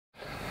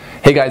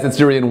Hey guys, it's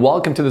Yuri and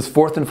welcome to this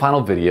fourth and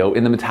final video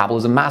in the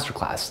Metabolism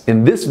Masterclass.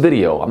 In this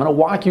video, I'm going to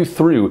walk you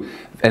through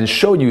and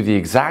show you the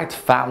exact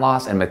fat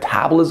loss and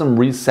metabolism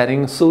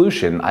resetting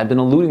solution I've been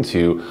alluding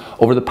to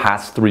over the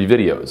past 3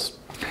 videos.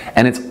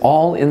 And it's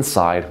all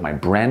inside my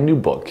brand new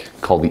book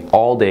called the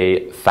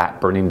All-Day Fat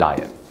Burning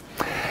Diet.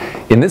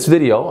 In this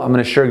video, I'm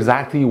going to share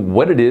exactly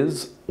what it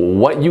is,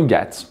 what you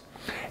get,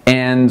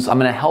 and I'm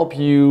going to help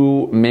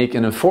you make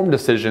an informed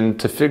decision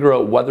to figure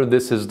out whether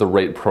this is the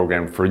right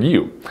program for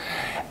you.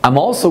 I'm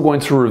also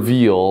going to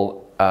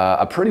reveal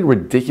a pretty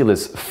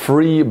ridiculous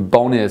free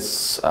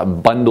bonus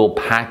bundle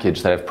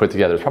package that I've put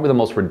together. It's probably the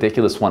most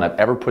ridiculous one I've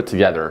ever put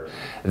together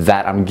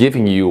that I'm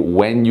giving you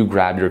when you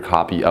grab your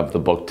copy of the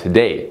book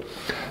today.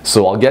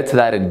 So I'll get to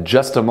that in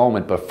just a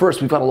moment, but first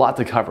we've got a lot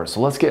to cover,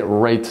 so let's get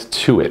right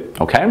to it,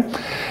 okay?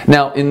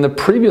 Now, in the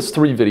previous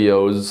 3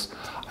 videos,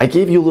 I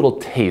gave you a little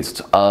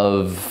taste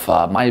of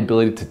my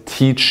ability to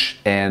teach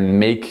and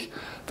make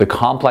the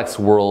complex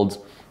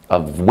world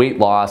of weight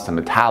loss and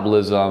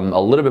metabolism a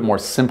little bit more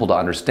simple to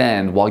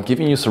understand while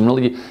giving you some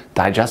really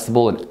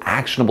digestible and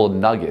actionable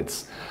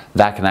nuggets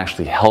that can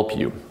actually help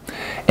you.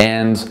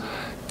 And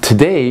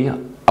today,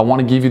 I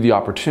want to give you the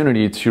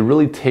opportunity to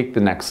really take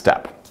the next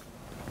step.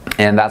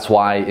 And that's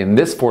why in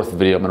this 4th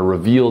video, I'm going to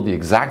reveal the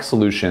exact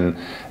solution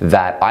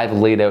that I've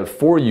laid out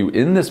for you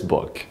in this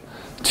book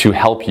to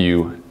help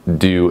you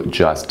do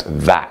just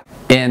that.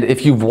 And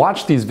if you've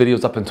watched these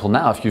videos up until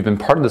now, if you've been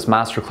part of this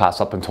masterclass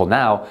up until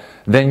now,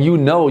 then you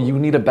know you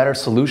need a better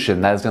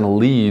solution that is going to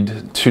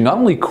lead to not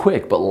only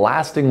quick but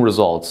lasting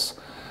results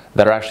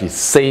that are actually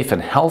safe and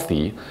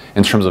healthy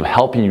in terms of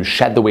helping you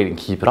shed the weight and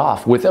keep it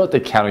off without the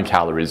counting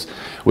calories,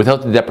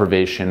 without the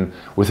deprivation,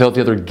 without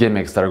the other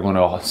gimmicks that are going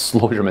to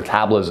slow your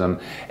metabolism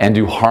and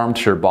do harm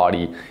to your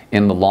body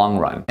in the long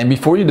run. And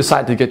before you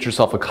decide to get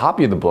yourself a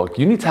copy of the book,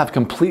 you need to have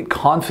complete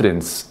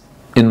confidence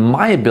in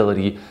my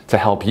ability to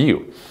help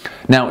you.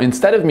 Now,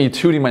 instead of me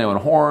tooting my own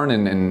horn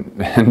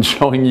and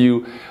showing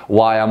you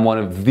why I'm one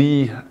of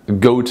the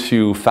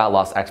go-to fat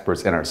loss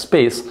experts in our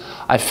space,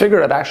 I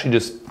figured I'd actually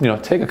just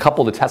take a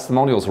couple of the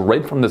testimonials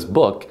right from this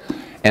book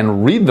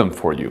and read them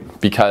for you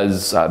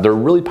because they're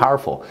really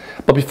powerful.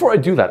 But before I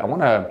do that, I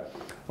want to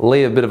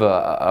lay a bit of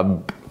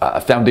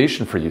a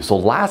foundation for you. So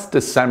last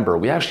December,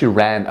 we actually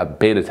ran a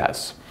beta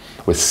test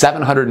with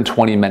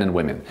 720 men and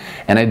women.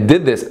 And I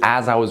did this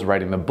as I was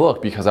writing the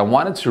book because I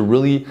wanted to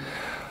really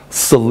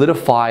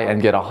solidify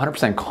and get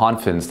 100%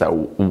 confidence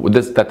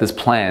that this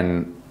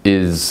plan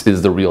is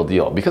the real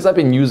deal. Because I've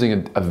been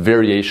using a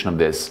variation of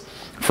this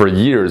for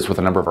years with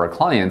a number of our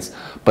clients,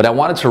 but I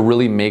wanted to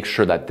really make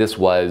sure that this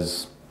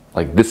was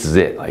this is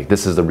it,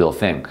 this is the real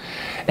thing.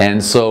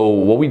 And so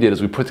what we did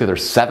is we put together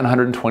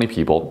 720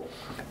 people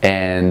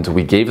and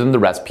we gave them the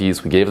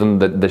recipes, we gave them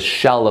the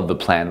shell of the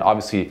plan.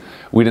 Obviously,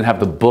 we didn't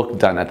have the book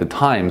done at the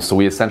time, so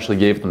we essentially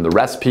gave them the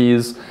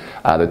recipes,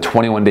 the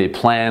 21-day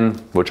plan,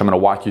 which I'm going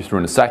to walk you through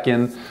in a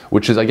second,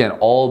 which is, again,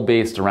 all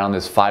based around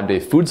this 5-day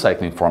food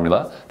cycling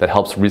formula that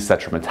helps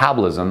reset your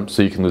metabolism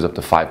so you can lose up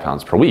to 5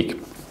 pounds per week.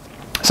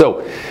 So,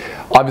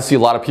 obviously, a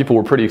lot of people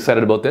were pretty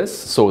excited about this,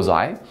 so was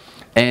I,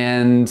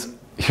 and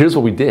here's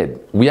what we did.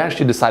 We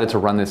actually decided to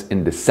run this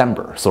in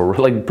December. So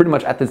we're pretty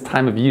much at this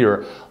time of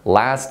year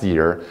last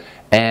year.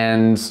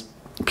 And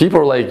people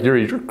are like,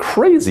 you're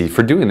crazy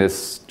for doing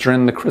this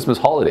during the Christmas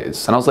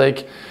holidays. And I was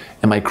like,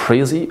 am I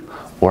crazy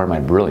or am I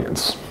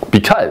brilliant?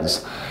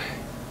 Because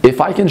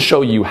if I can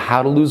show you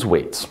how to lose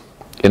weight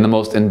in the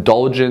most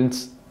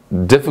indulgent,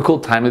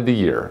 difficult time of the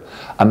year,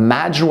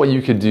 imagine what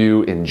you could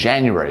do in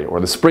January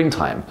or the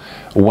springtime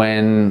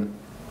when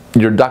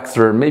your ducks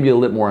are maybe a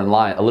little bit more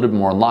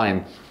in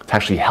line to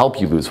actually help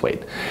you lose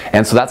weight.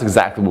 And so that's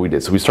exactly what we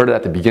did. So we started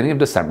at the beginning of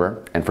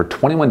December, and for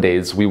 21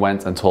 days, we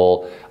went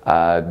until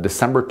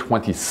December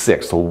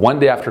 26th, so one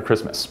day after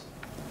Christmas.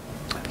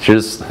 It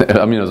was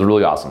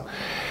really awesome.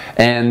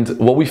 And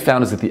what we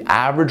found is that the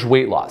average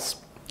weight loss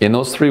in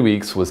those 3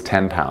 weeks was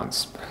 10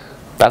 pounds.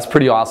 That's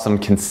pretty awesome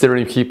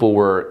considering people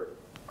were,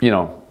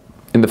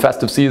 in the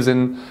festive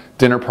season,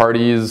 dinner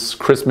parties,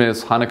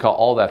 Christmas, Hanukkah,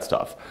 all that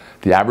stuff.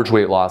 The average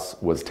weight loss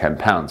was 10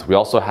 pounds. We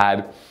also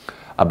had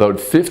about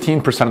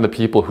 15% of the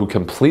people who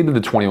completed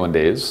the 21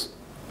 days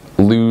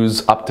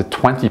lose up to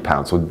 20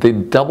 pounds. So they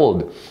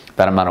doubled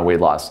that amount of weight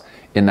loss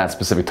in that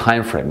specific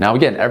time frame. Now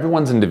again,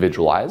 everyone's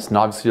individualized, and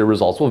obviously your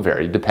results will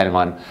vary depending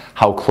on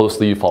how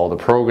closely you follow the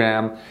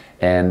program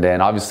and then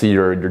obviously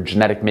your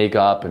genetic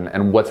makeup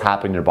and what's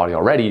happening in your body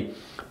already.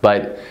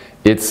 But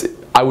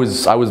I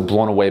was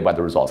blown away by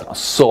the results, and I was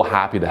so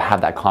happy to have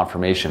that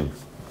confirmation.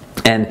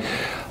 And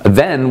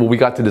then when we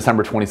got to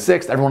December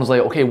 26th, everyone was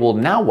like, okay, well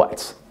now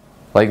what?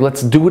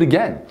 Let's do it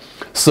again.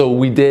 So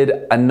we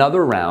did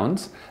another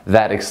round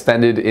that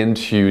extended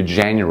into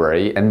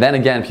January, and then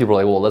again people were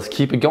like, well, let's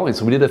keep it going.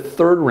 So we did a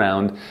 3rd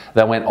round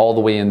that went all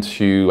the way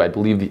into, I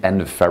believe, the end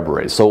of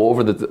February. So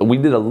we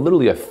did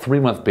literally a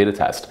 3-month beta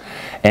test,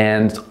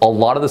 and a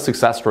lot of the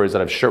success stories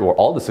that I've shared, or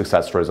all the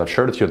success stories I've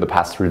shared with you in the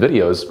past 3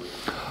 videos,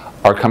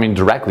 are coming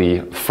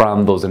directly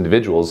from those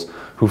individuals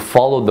who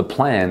followed the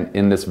plan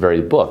in this very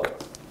book.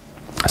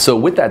 So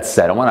with that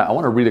said, I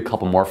want to read a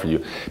couple more for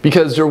you,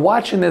 because you're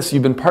watching this,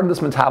 you've been part of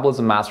this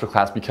Metabolism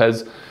Masterclass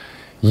because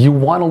you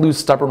want to lose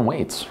stubborn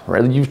weight,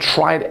 right? You've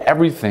tried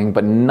everything,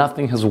 but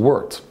nothing has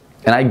worked.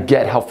 And I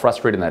get how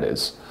frustrating that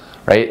is,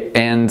 right?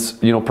 And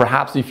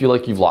perhaps you feel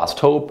like you've lost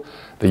hope,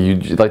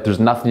 that there's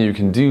nothing you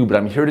can do, but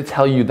I'm here to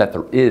tell you that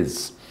there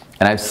is.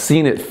 And I've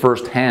seen it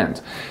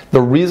firsthand.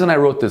 The reason I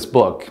wrote this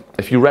book,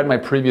 if you read my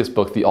previous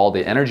book, The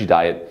All-Day Energy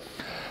Diet,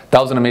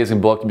 that was an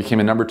amazing book. It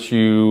became a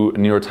 #2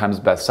 New York Times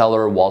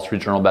bestseller, Wall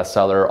Street Journal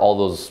bestseller,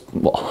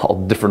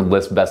 all different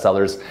list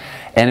bestsellers.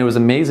 And it was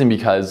amazing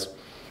because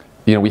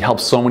we help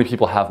so many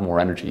people have more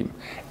energy.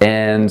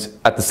 And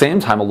at the same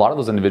time, a lot of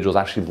those individuals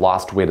actually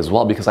lost weight as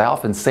well, because I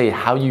often say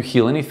how you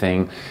heal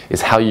anything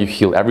is how you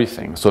heal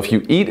everything. So if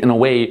you eat in a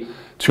way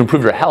to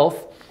improve your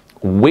health,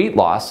 weight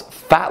loss,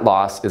 fat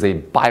loss is a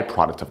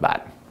byproduct of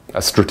that,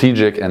 a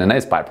strategic and a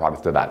nice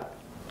byproduct of that.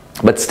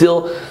 But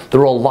still,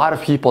 there were a lot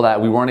of people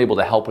that we weren't able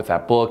to help with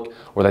that book,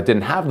 or that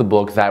didn't have the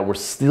book, that were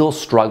still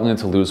struggling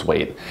to lose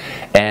weight.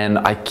 And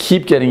I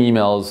keep getting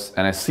emails,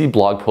 and I see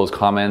blog post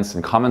comments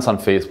and comments on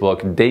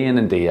Facebook day in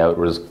and day out,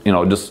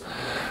 just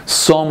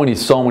so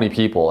many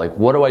people, like,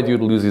 what do I do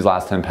to lose these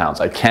last 10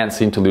 pounds? I can't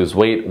seem to lose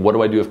weight. What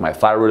do I do if my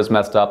thyroid is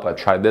messed up? I've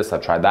tried this,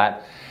 I've tried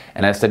that.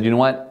 And I said, you know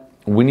what?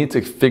 We need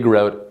to figure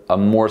out a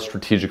more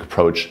strategic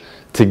approach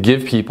to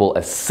give people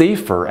a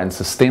safer and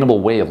sustainable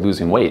way of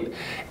losing weight.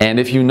 And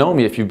if you know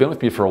me, if you've been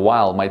with me for a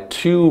while, my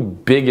two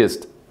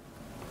biggest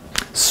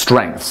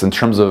strengths in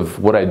terms of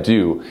what I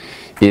do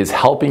is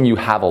helping you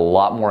have a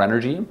lot more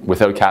energy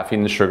without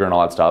caffeine and sugar and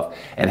all that stuff,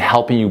 and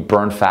helping you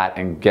burn fat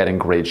and get in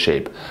great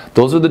shape.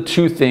 Those are the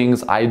two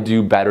things I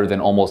do better than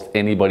almost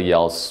anybody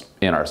else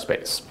in our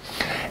space.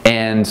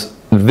 And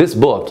this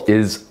book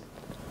is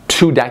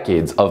 2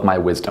 decades of my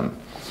wisdom,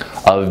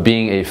 of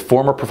being a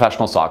former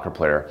professional soccer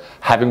player,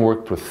 having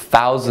worked with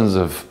thousands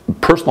of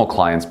personal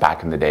clients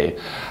back in the day,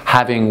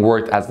 having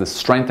worked as the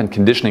strength and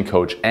conditioning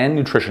coach and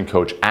nutrition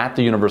coach at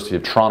the University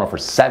of Toronto for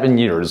 7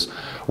 years,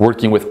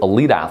 working with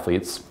elite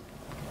athletes,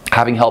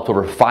 having helped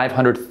over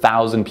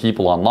 500,000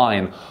 people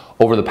online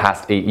over the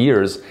past 8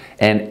 years,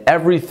 and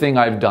everything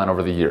I've done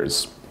over the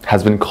years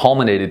has been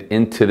culminated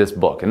into this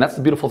book. And that's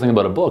the beautiful thing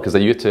about a book, is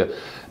that you get to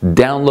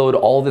download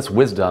all this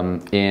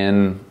wisdom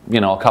in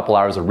a couple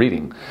hours of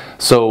reading.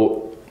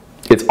 So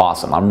it's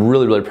awesome. I'm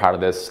really proud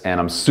of this, and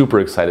I'm super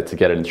excited to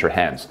get it into your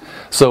hands.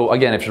 So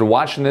again, if you're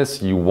watching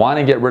this, you want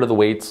to get rid of the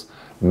weights,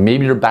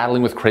 maybe you're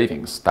battling with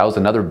cravings. That was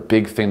another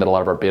big thing that a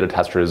lot of our beta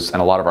testers and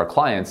a lot of our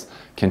clients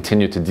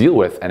continue to deal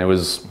with, and it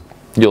was,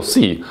 you'll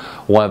see,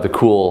 one of the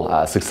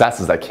cool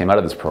successes that came out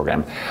of this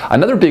program.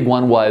 Another big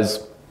one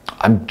was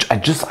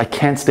I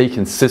can't stay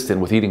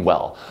consistent with eating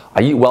well.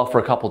 I eat well for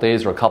a couple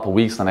days or a couple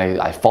weeks, and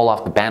I fall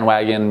off the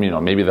bandwagon.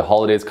 Maybe the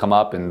holidays come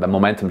up and the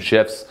momentum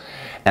shifts,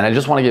 and I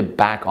just want to get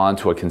back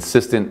onto a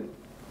consistent,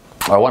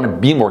 or I want to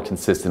be more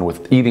consistent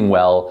with eating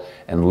well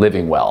and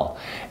living well.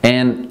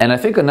 And I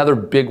think another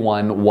big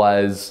one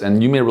was,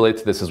 and you may relate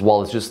to this as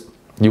well, is just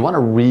you want to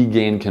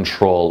regain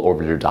control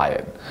over your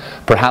diet.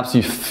 Perhaps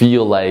you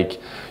feel like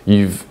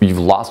you've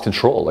lost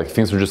control, like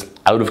things are just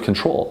out of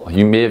control.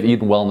 You may have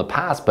eaten well in the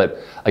past, but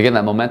again,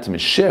 that momentum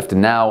is shifted,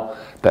 and now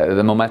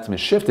the momentum is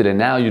shifted, and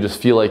now you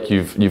just feel like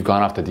you've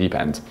gone off the deep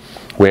end,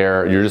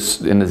 where you're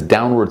just in this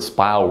downward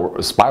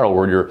spiral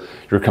where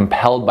you're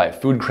compelled by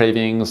food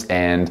cravings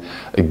and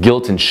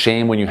guilt and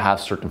shame when you have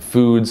certain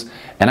foods.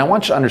 And I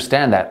want you to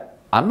understand that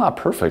I'm not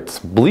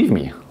perfect, believe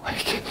me.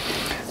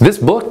 This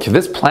book,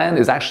 this plan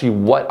is actually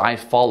what I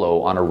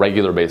follow on a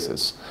regular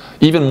basis,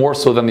 even more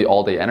so than the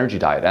all-day energy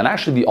diet. And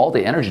actually the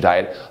all-day energy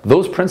diet,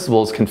 those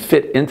principles can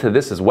fit into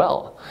this as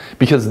well,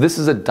 because this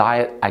is a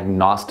diet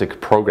agnostic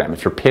program.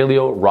 If you're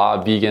paleo,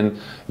 raw, vegan,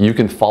 you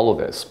can follow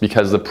this,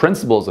 because the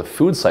principles of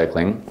food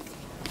cycling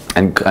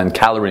and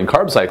calorie and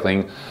carb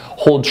cycling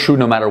hold true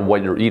no matter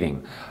what you're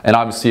eating. And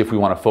obviously if we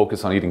want to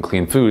focus on eating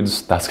clean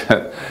foods, that's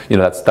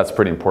that's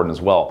pretty important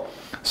as well.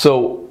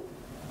 So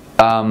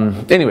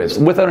anyways,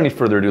 without any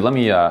further ado, let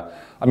me,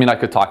 I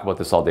could talk about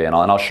this all day, and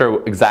I'll share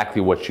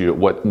exactly what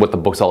the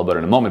book's all about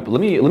in a moment, but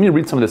let me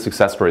read some of the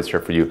success stories here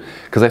for you,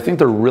 because I think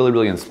they're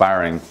really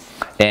inspiring.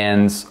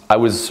 And I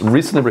was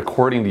recently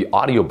recording the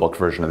audiobook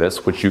version of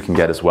this, which you can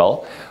get as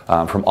well,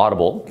 from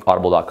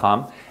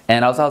audible.com.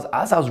 And as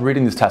I was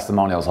reading these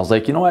testimonials, I was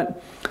like, you know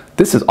what?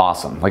 This is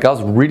awesome. Like, I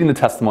was reading the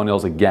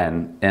testimonials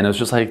again, and it was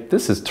just like,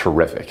 this is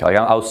terrific. Like,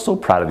 I was so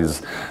proud of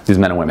these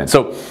men and women.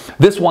 So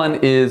this one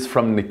is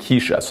from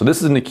Nikisha. So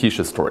this is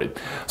Nikisha's story.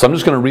 So I'm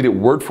just going to read it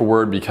word for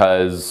word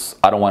because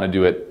I don't want to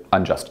do it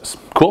injustice.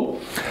 Cool?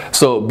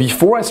 So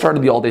before I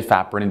started the all-day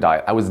fat-burning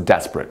diet, I was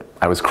desperate.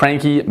 I was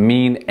cranky,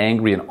 mean,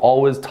 angry, and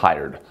always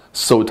tired.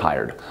 So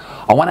tired.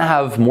 I want to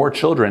have more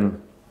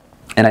children,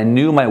 and I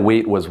knew my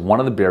weight was one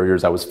of the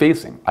barriers I was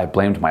facing. I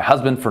blamed my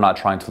husband for not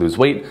trying to lose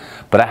weight,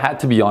 but I had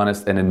to be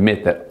honest and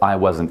admit that I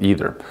wasn't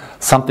either.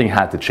 Something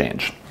had to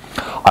change.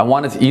 I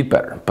wanted to eat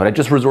better, but I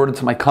just resorted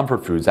to my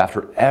comfort foods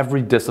after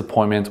every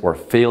disappointment or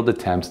failed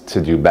attempt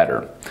to do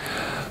better.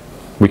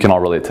 We can all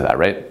relate to that,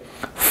 right?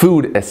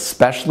 Food,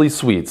 especially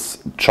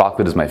sweets,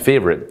 chocolate is my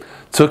favorite,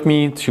 took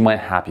me to my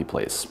happy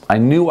place. I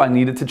knew I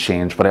needed to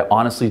change, but I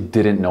honestly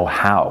didn't know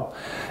how.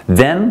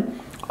 Then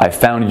I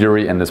found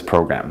Yuri and this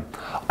program.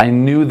 I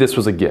knew this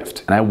was a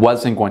gift and I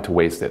wasn't going to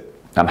waste it.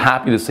 I'm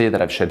happy to say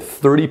that I've shed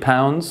 30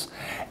 pounds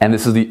and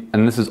this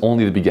is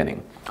only the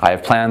beginning. I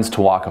have plans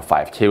to walk a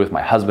 5K with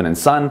my husband and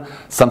son,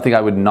 something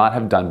I would not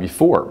have done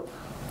before.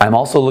 I'm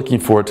also looking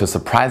forward to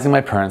surprising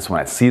my parents when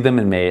I see them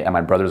in May at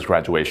my brother's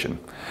graduation.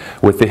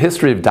 With the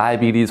history of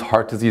diabetes,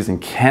 heart disease,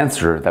 and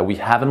cancer that we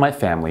have in my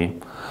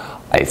family,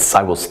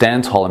 I will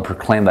stand tall and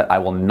proclaim that I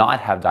will not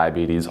have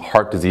diabetes,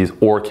 heart disease,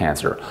 or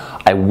cancer.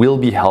 I will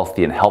be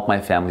healthy and help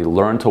my family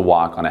learn to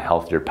walk on a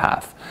healthier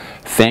path.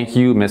 Thank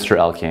you, Mr.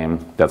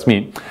 Elkame, that's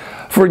me,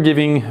 for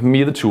giving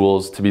me the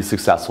tools to be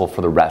successful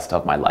for the rest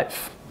of my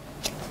life.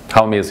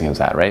 How amazing is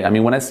that, right? I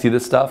mean, when I see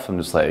this stuff, I'm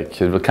just like,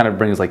 it kind of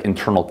brings like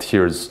internal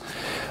tears.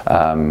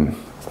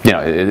 You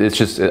know, it's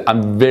just,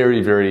 I'm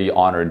very, very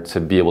honored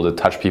to be able to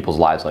touch people's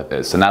lives like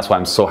this. And that's why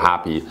I'm so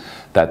happy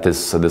that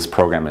this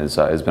program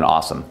has been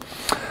awesome.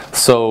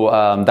 So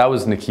that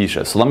was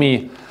Nikisha. So let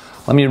me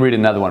read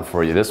another one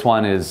for you. This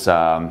one is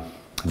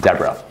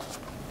Deborah.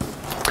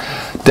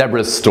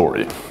 Deborah's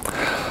story.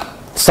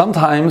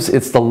 Sometimes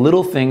it's the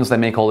little things that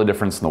make all the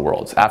difference in the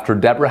world. After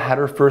Deborah had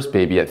her first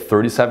baby at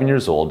 37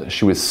 years old,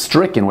 she was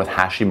stricken with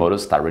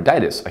Hashimoto's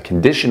thyroiditis, a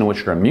condition in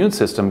which your immune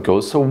system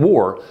goes to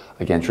war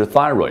against your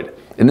thyroid.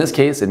 In this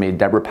case, it made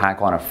Deborah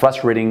pack on a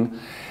frustrating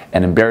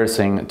and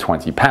embarrassing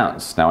 20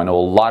 pounds. Now, I know a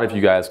lot of you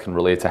guys can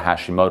relate to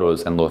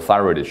Hashimoto's and low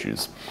thyroid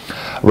issues.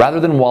 Rather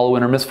than wallow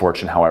in her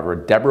misfortune, however,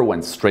 Deborah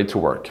went straight to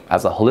work.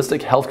 As a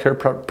holistic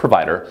healthcare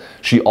provider,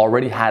 she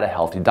already had a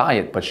healthy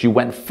diet, but she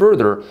went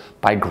further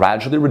by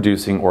gradually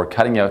reducing or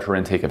cutting out her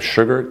intake of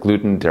sugar,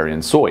 gluten, dairy,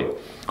 and soy.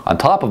 On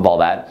top of all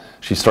that,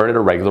 she started a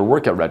regular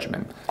workout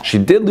regimen. She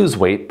did lose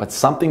weight, but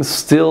something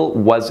still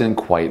wasn't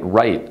quite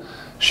right.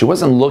 She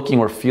wasn't looking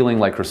or feeling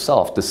like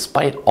herself,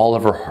 despite all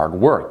of her hard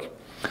work.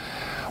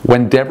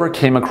 When Deborah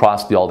came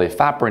across the all-day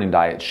fat-burning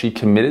diet, she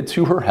committed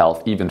to her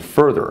health even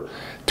further,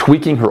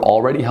 tweaking her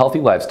already healthy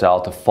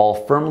lifestyle to fall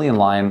firmly in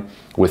line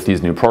with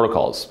these new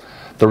protocols.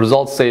 The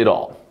results say it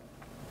all.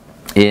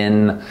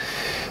 In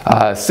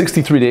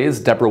 63 days,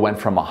 Deborah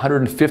went from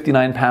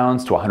 159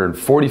 pounds to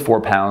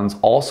 144 pounds,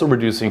 also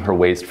reducing her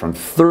waist from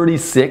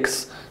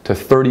 36 to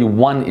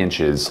 31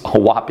 inches, a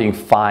whopping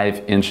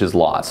 5 inches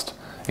lost.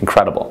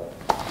 Incredible.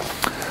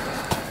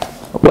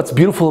 What's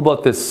beautiful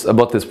about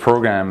this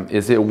program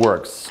is it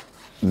works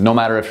no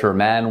matter if you're a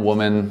man,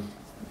 woman,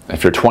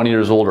 if you're 20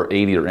 years old or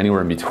 80 or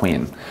anywhere in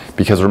between.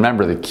 Because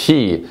remember, the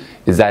key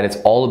is that it's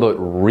all about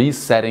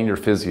resetting your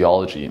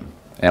physiology.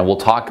 And we'll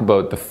talk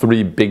about the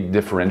 3 big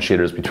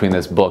differentiators between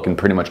this book and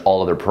pretty much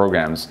all other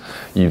programs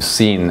you've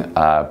seen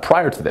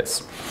prior to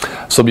this.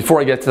 So before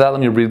I get to that, let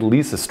me read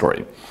Lisa's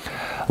story.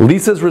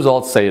 Lisa's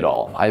results say it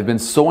all. I've been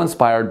so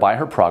inspired by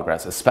her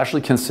progress, especially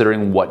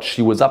considering what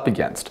she was up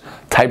against.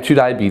 Type 2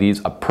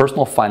 diabetes, a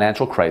personal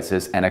financial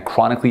crisis, and a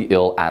chronically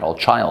ill adult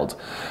child.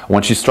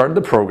 When she started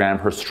the program,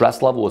 her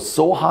stress level was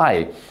so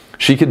high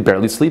she could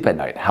barely sleep at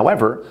night.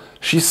 However,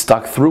 she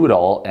stuck through it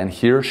all, and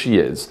here she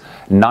is,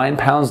 9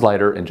 pounds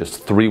lighter in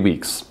just 3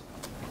 weeks.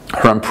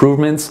 Her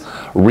improvements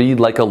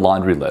read like a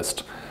laundry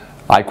list.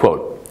 I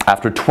quote,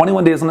 "After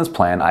 21 days on this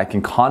plan, I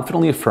can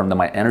confidently affirm that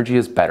my energy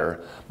is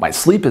better, my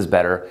sleep is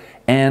better,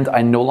 and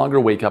I no longer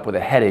wake up with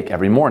a headache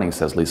every morning,"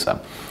 says Lisa.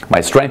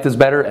 "My strength is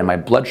better and my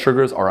blood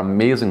sugars are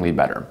amazingly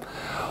better.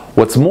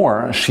 What's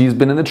more, she's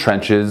been in the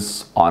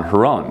trenches on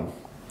her own."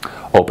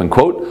 Open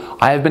quote,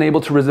 "I have been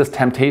able to resist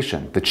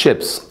temptation. The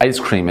chips, ice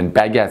cream, and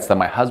baguettes that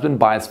my husband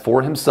buys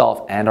for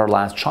himself and our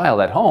last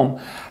child at home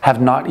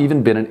have not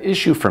even been an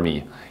issue for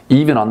me,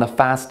 even on the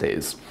fast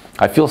days.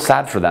 I feel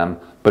sad for them,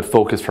 but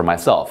focused for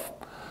myself."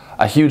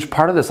 A huge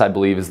part of this, I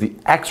believe, is the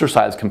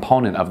exercise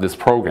component of this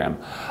program.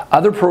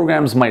 Other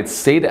programs might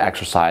say to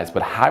exercise,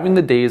 but having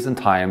the days and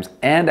times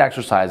and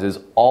exercises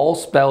all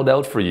spelled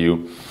out for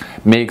you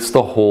makes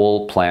the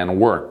whole plan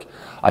work.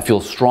 I feel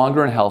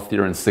stronger and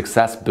healthier, and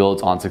success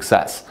builds on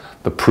success.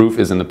 The proof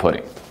is in the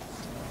pudding.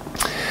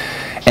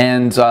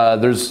 And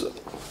there's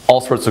all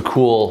sorts of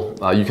cool,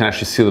 you can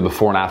actually see the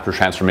before and after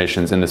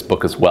transformations in this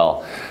book as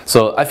well.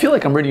 So I feel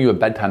like I'm reading you a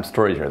bedtime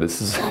story here. This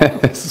is,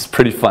 this is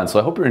pretty fun. So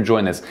I hope you're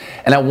enjoying this.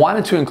 And I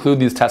wanted to include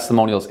these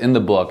testimonials in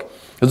the book.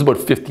 There's about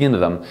 15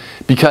 of them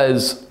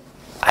because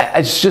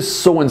it's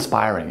just so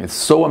inspiring. It's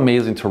so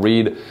amazing to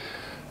read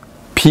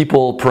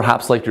people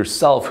perhaps like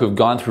yourself who have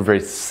gone through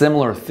very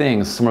similar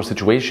things, similar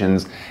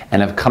situations,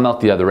 and have come out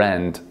the other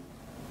end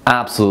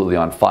absolutely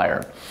on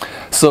fire.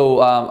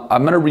 So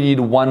I'm going to read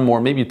one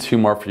more, maybe 2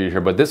 more for you here,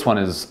 but this one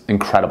is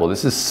incredible.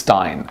 This is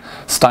Stein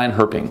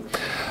Herping.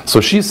 So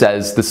she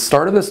says, "The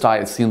start of this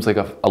diet seems like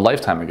a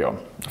lifetime ago.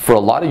 For a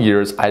lot of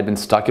years, I had been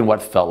stuck in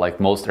what felt like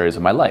most areas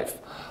of my life.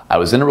 I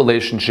was in a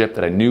relationship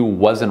that I knew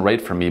wasn't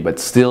right for me, but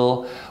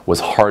still was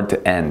hard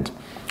to end.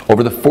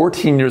 Over the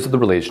 14 years of the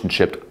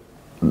relationship,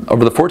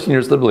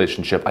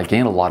 I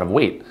gained a lot of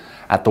weight.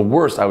 At the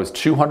worst, I was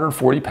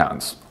 240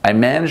 pounds. I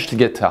managed to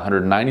get to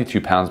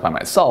 192 pounds by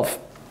myself,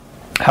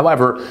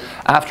 However,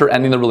 after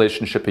ending the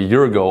relationship a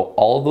year ago,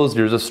 all of those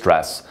years of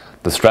stress,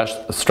 the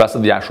stress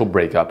of the actual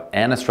breakup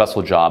and a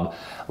stressful job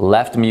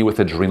left me with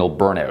adrenal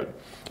burnout.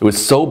 It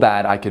was so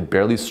bad I could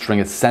barely string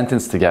a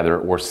sentence together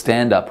or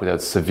stand up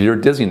without severe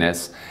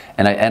dizziness,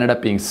 and I ended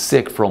up being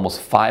sick for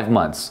almost 5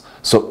 months,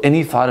 so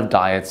any thought of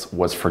diets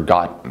was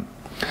forgotten.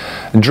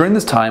 And during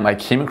this time, I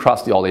came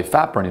across the all-day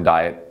fat-burning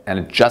diet, and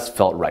it just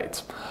felt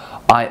right.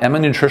 I am a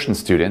nutrition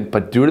student,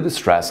 but due to the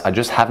stress, I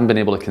just haven't been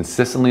able to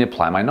consistently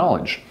apply my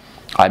knowledge.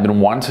 I've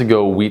been wanting to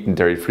go wheat and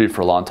dairy free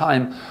for a long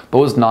time, but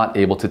was not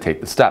able to take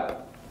the step.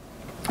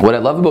 What I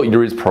love about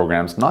Yuri's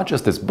programs, not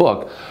just this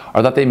book,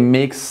 are that they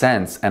make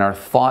sense and are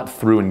thought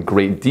through in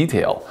great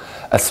detail,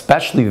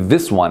 especially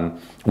this one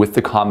with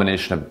the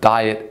combination of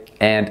diet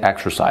and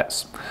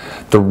exercise.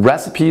 The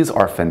recipes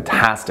are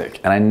fantastic,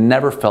 and I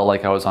never felt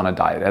like I was on a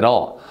diet at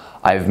all.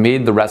 I've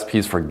made the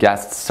recipes for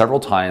guests several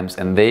times,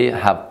 and they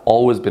have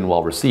always been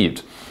well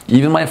received.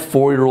 Even my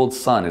 4-year-old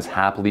son is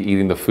happily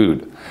eating the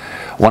food.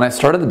 When I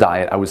started the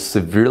diet, I was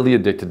severely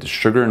addicted to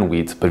sugar and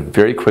wheat, but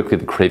very quickly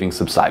the craving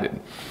subsided.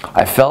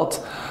 I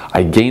felt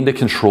I gained the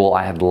control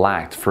I had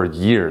lacked for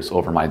years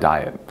over my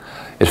diet.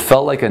 It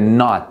felt like a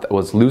knot that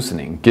was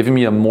loosening, giving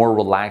me a more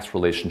relaxed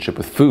relationship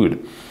with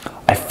food.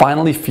 I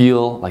finally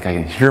feel like I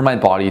can hear my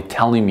body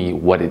telling me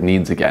what it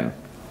needs again.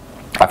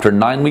 After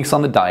 9 weeks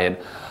on the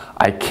diet,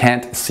 I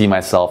can't see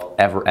myself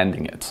ever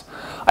ending it.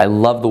 I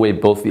love the way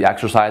both the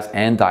exercise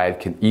and diet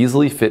can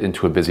easily fit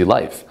into a busy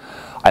life.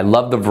 I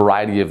love the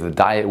variety of the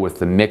diet with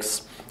the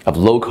mix of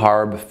low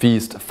carb,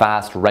 feast,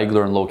 fast,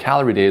 regular, and low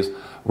calorie days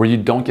where you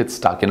don't get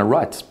stuck in a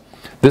rut.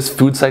 This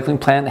food cycling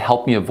plan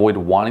helped me avoid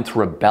wanting to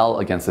rebel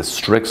against the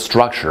strict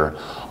structure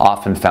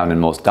often found in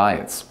most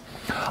diets.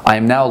 I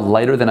am now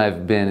lighter than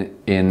I've been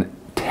in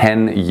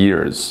 10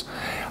 years.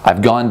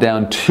 I've gone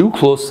down 2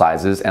 clothes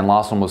sizes and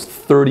lost almost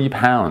 30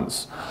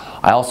 pounds.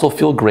 I also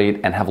feel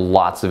great and have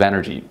lots of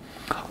energy.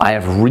 I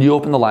have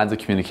reopened the lines of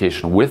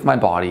communication with my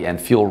body and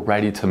feel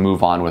ready to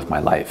move on with my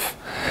life.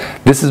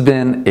 This has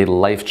been a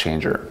life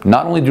changer,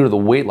 not only due to the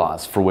weight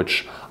loss, for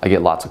which I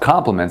get lots of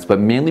compliments, but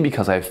mainly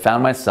because I have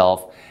found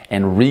myself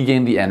and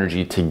regained the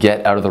energy to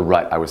get out of the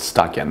rut I was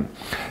stuck in.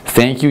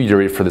 Thank you,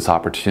 Yuri, for this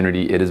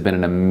opportunity. It has been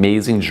an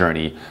amazing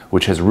journey,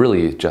 which has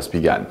really just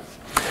begun.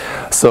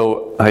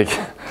 So,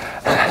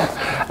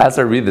 as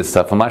I read this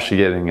stuff, I'm actually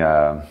getting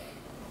a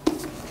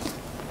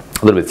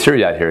little bit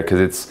teary-eyed here because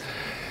it's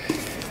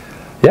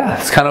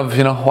kind of,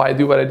 why I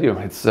do what I do.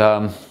 It's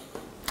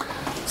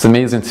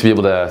amazing to be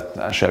able to,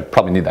 actually I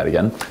probably need that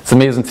again. It's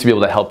amazing to be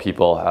able to help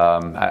people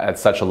at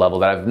such a level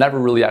that I've never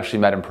really actually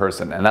met in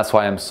person. And that's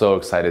why I'm so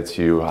excited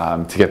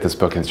to get this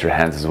book into your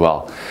hands as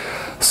well.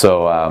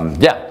 So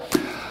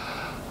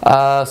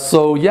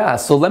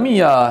so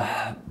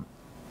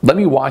let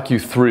me walk you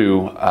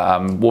through,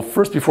 well,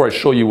 first, before I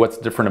show you what's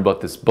different about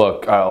this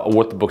book,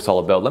 what the book's all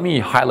about, let me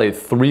highlight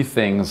 3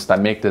 things that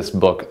make this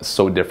book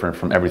so different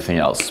from everything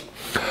else.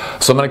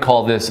 So I'm going to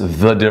call this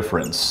The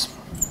Difference.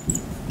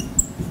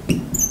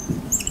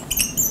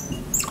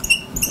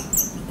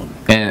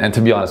 And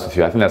to be honest with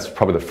you, I think that's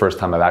probably the first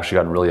time I've actually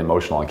gotten really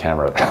emotional on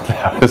camera.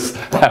 that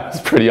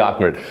was pretty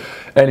awkward.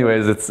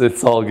 Anyways,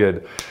 it's all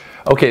good.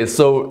 Okay,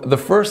 so the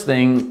first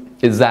thing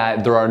is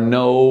that there are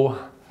no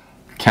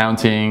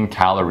counting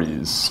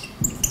calories.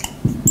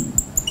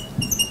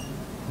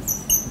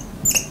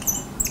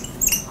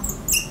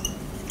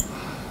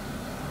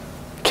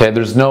 Okay,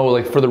 there's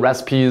no, for the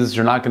recipes,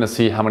 you're not going to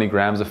see how many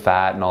grams of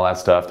fat and all that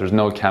stuff. There's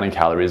no counting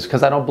calories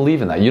because I don't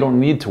believe in that. You don't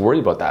need to worry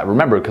about that.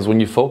 Remember, because when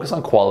you focus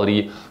on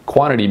quality,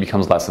 quantity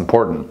becomes less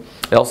important.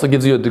 It also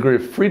gives you a degree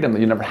of freedom that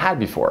you never had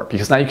before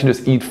because now you can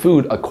just eat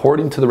food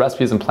according to the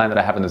recipes and plan that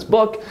I have in this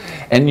book,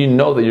 and you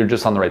know that you're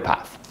just on the right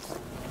path.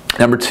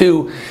 Number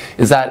 2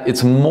 is that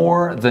it's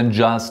more than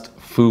just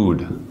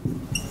food.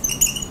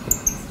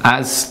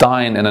 As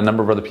Stein and a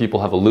number of other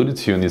people have alluded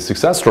to in these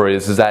success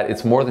stories, is that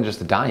it's more than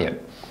just a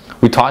diet.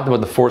 We talked about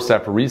the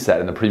 4-step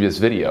reset in the previous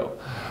video,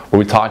 where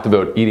we talked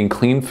about eating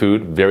clean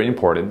food, very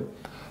important,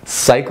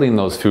 cycling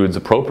those foods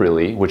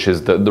appropriately, which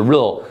is the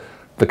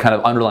kind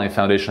of underlying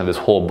foundation of this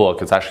whole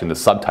book. It's actually in the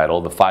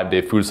subtitle, the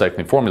 5-day food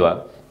cycling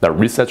formula that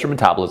resets your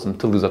metabolism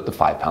to lose up to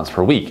 5 pounds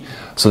per week.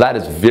 So that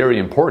is very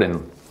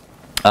important,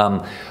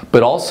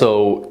 but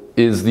also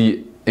is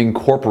the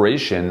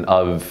incorporation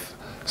of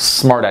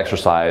smart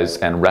exercise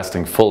and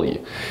resting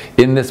fully.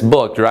 In this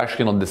book, you're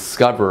actually going to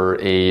discover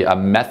a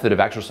method of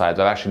exercise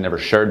I've actually never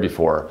shared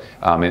before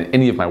in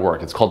any of my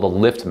work. It's called the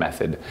LIFT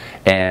method,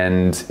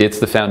 and it's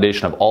the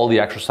foundation of all the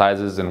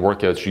exercises and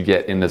workouts you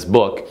get in this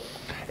book,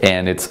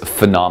 and it's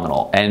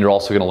phenomenal. And you're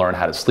also going to learn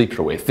how to sleep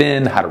your way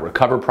thin, how to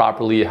recover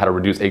properly, how to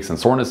reduce aches and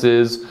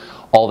sorenesses,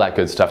 all that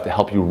good stuff to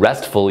help you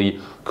rest fully,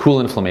 cool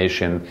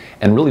inflammation,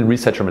 and really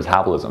reset your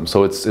metabolism.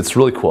 So it's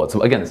really cool.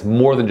 Again, it's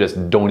more than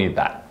just don't eat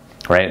that,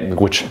 right?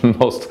 Which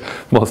most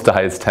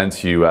diets tend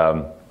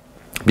to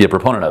be a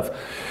proponent of.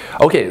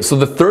 Okay, so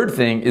the third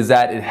thing is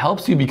that it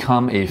helps you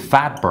become a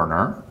fat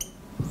burner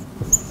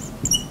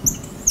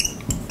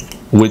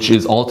which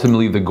is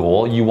ultimately the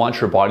goal. You want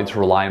your body to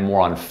rely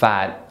more on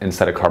fat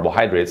instead of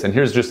carbohydrates. And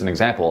here's just an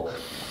example.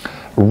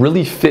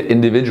 Really fit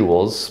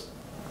individuals,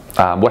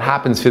 what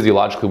happens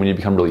physiologically when you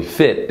become really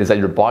fit is that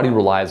your body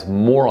relies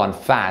more on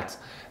fat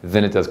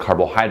than it does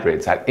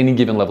carbohydrates at any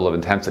given level of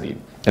intensity.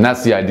 And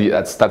that's the idea,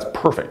 that's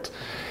perfect.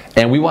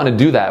 And we want to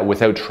do that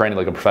without training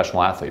like a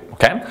professional athlete,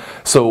 okay?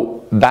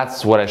 So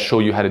that's what I show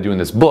you how to do in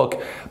this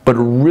book. But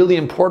really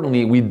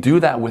importantly, we do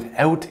that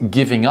without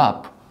giving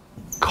up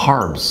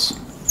carbs.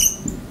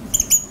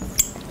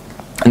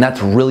 And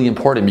that's really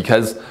important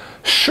because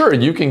sure,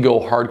 you can go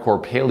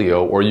hardcore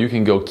paleo or you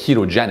can go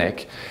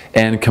ketogenic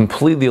and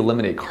completely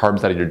eliminate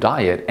carbs out of your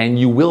diet and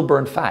you will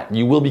burn fat.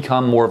 You will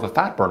become more of a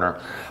fat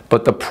burner.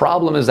 But the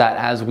problem is that,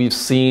 as we've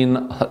seen,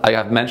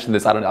 I've mentioned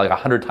this, I don't know, like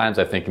 100 times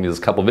I think in these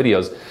couple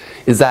videos,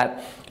 is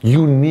that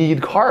you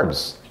need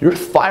carbs. Your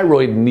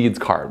thyroid needs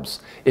carbs.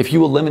 If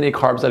you eliminate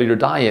carbs out of your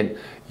diet,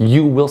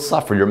 you will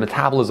suffer. Your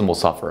metabolism will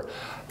suffer.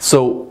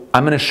 So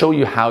I'm going to show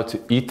you how to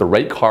eat the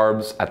right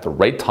carbs at the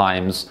right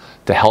times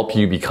to help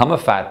you become a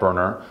fat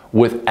burner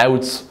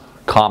without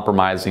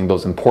compromising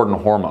those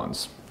important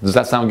hormones. Does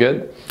that sound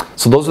good?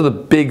 So those are the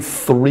big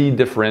 3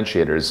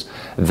 differentiators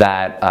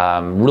that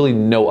really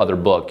no other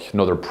book,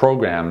 no other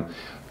program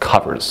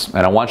covers.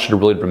 And I want you to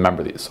really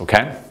remember these,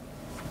 okay?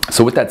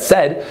 So with that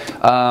said,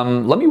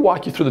 let me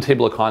walk you through the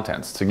table of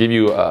contents to give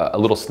you a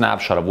little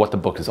snapshot of what the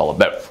book is all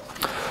about.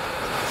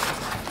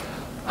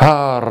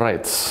 All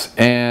right,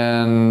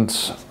 and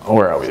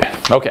where are we?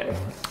 Okay,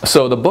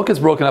 so the book is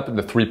broken up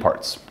into 3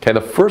 parts. Okay, the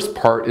first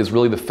part is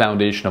really the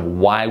foundation of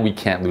why we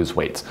can't lose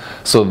weight.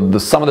 So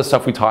some of the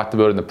stuff we talked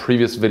about in the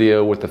previous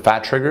video with the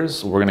fat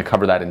triggers, we're going to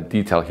cover that in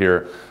detail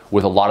here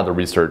with a lot of the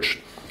research.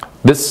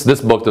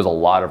 This book, there's a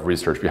lot of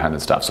research behind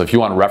this stuff. So if you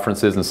want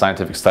references and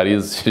scientific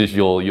studies,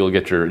 you'll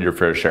get your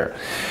fair share.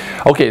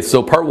 Okay,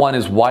 so part 1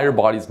 is why your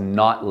body's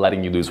not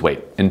letting you lose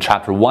weight. In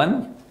chapter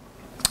 1,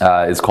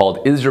 is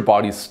called, Is Your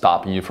Body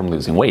Stopping You from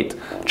Losing Weight?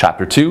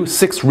 Chapter 2,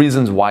 6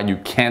 reasons why you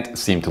can't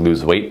seem to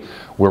lose weight,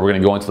 where we're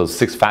going to go into those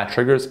 6 fat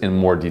triggers in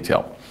more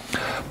detail.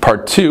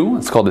 Part 2,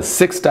 it's called the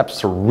 6 steps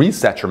to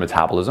reset your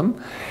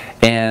metabolism.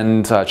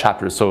 And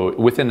so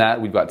within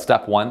that, we've got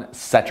step 1,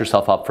 set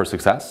yourself up for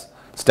success.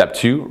 Step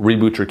 2,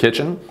 reboot your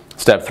kitchen.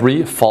 Step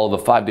 3, follow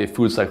the 5-day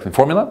food cycling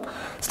formula.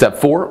 Step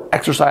 4,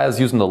 exercise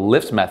using the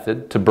LIFT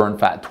method to burn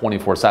fat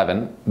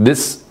 24/7.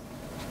 This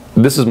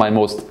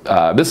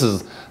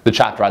is the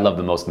chapter I love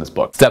the most in this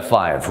book. Step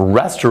 5,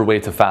 rest your way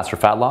to faster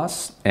fat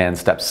loss. And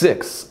step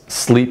 6,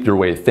 sleep your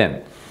way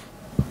thin.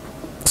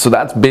 So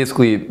that's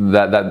basically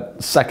that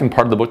second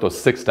part of the book, those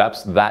 6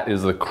 steps, that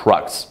is the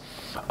crux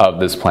of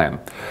this plan.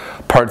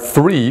 Part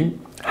 3,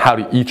 how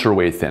to eat your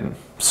way thin.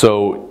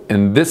 So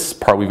in this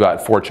part, we've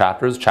got 4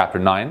 chapters. Chapter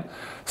 9,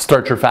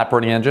 start your fat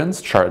burning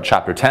engines.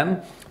 Chapter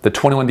 10, the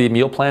 21-day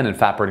meal plan and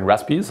fat burning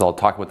recipes. I'll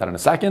talk about that in a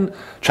second.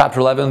 Chapter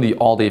 11, the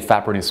all-day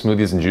fat burning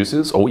smoothies and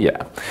juices. Oh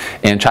yeah.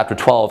 And chapter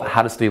 12,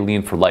 how to stay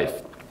lean for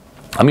life.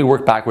 Let me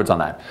work backwards on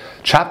that.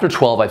 Chapter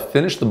 12, I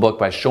finished the book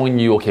by showing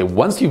you, okay,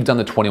 once you've done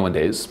the 21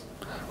 days,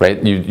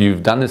 right?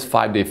 You've done this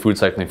 5-day food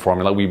cycling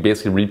formula. We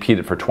basically repeat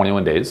it for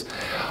 21 days.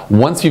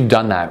 Once you've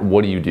done that,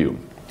 what do?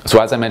 So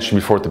as I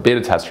mentioned before with the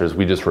beta testers,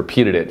 we just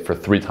repeated it for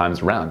 3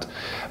 times around.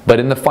 But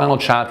in the final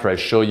chapter, I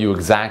show you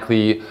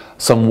exactly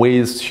some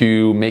ways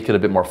to make it a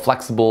bit more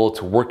flexible,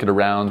 to work it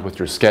around with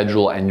your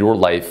schedule and your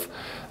life,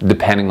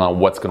 depending on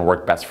what's going to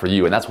work best for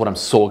you. And that's what I'm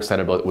so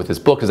excited about with this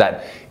book, is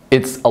that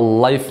it's a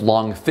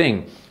lifelong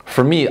thing.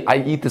 For me,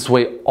 I eat this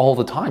way all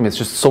the time. It's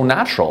just so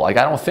natural. Like,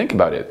 I don't think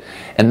about it.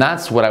 And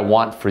that's what I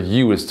want for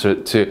you, is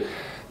to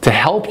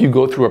help you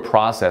go through a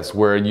process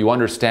where you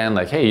understand,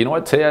 like, hey, you know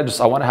what, today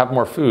I want to have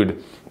more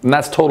food. And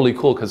that's totally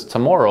cool, because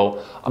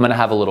tomorrow I'm going to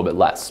have a little bit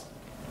less.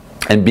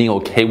 And being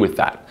okay with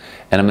that.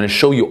 And I'm going to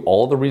show you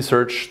all the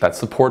research that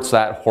supports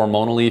that,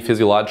 hormonally,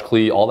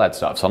 physiologically, all that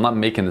stuff. So I'm not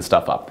making this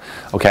stuff up,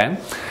 okay?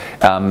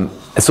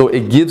 So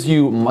it gives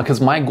you, because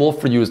my goal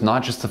for you is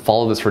not just to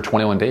follow this for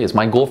 21 days.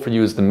 My goal for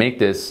you is to make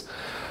this,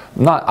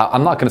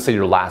 I'm not going to say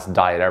your last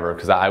diet ever,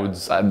 because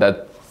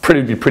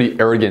that'd be pretty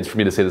arrogant for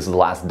me to say this is the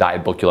last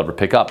diet book you'll ever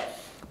pick up.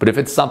 But if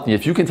it's something,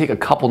 if you can take a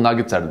couple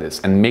nuggets out of this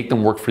and make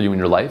them work for you in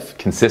your life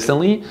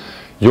consistently,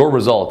 your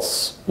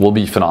results will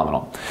be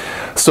phenomenal.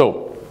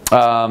 So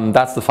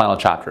that's the final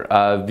chapter.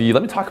 Let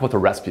me talk about the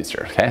recipes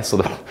here, okay? So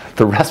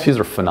the recipes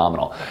are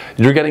phenomenal.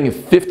 You're getting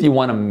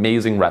 51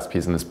 amazing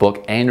recipes in this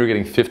book, and you're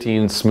getting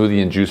 15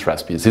 smoothie and juice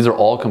recipes. These are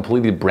all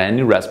completely brand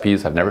new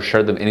recipes. I've never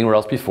shared them anywhere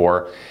else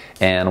before.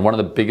 And one of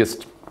the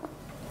biggest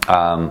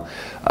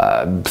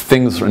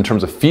things in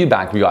terms of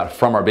feedback we got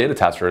from our beta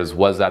testers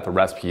was that the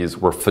recipes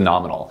were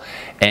phenomenal.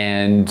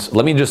 And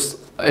let me just,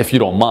 if you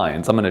don't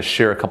mind, I'm going to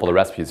share a couple of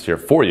recipes here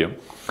for you.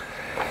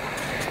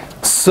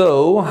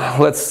 So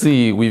let's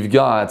see, we've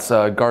got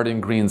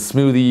garden green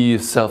smoothie,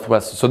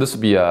 southwest, so this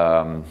would be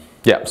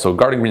so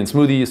garden green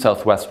smoothie,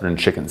 southwestern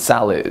chicken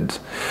salad,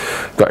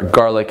 got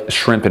garlic,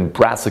 shrimp and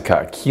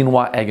brassica,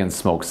 quinoa, egg and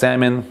smoked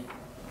salmon,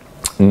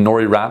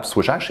 nori wraps,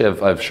 which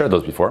actually I've shared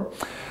those before,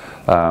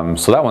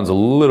 So that one's a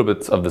little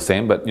bit of the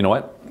same, but you know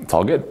what? It's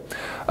all good.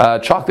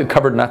 Chocolate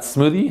covered nut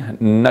smoothie,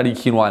 nutty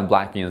quinoa and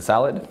black bean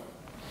salad.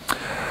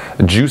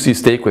 Juicy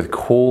steak with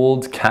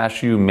cold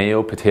cashew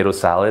mayo potato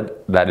salad.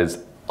 That is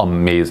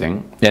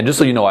amazing. And just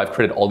so you know, I've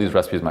created all these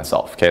recipes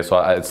myself. Okay, so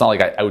it's not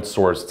like I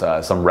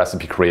outsourced some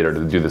recipe creator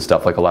to do this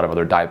stuff like a lot of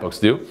other diet books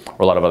do,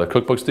 or a lot of other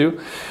cookbooks do.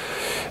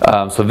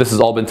 So this has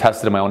all been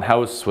tested in my own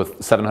house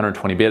with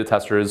 720 beta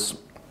testers,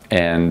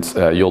 and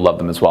you'll love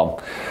them as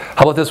well.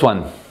 How about this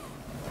one?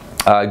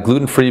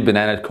 Gluten-free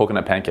banana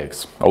coconut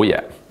pancakes. Oh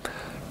yeah.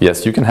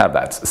 Yes, you can have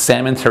that.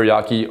 Salmon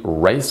teriyaki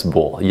rice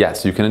bowl.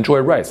 Yes, you can enjoy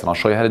rice, and I'll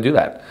show you how to do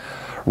that.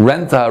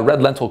 Red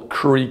lentil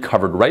curry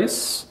covered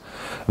rice.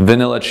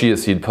 Vanilla chia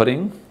seed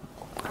pudding.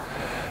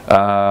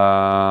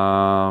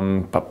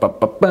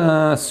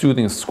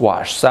 Soothing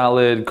squash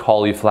salad.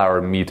 Cauliflower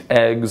meat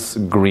eggs.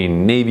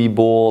 Green navy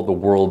bowl. The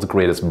world's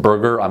greatest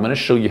burger. I'm going to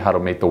show you how to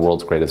make the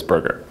world's greatest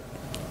burger.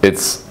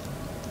 It's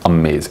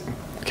amazing.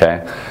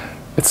 Okay?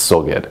 It's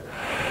so good.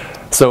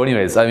 So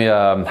anyways, I mean,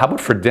 how about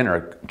for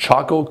dinner?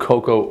 Choco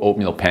cocoa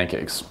oatmeal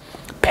pancakes.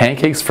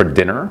 Pancakes for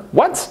dinner?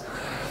 What?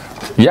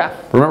 Yeah,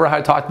 remember how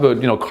I talked about,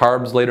 you know,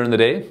 carbs later in the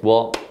day?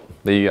 Well,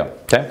 there you go,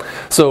 okay?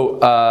 So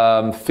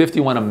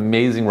 51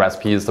 amazing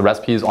recipes. The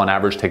recipes on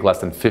average take less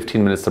than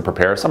 15 minutes to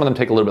prepare. Some of them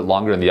take a little bit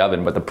longer in the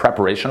oven, but the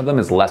preparation of them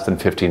is less than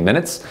 15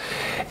 minutes.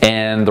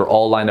 And they're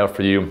all lined out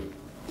for you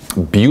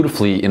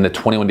beautifully in the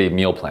 21-day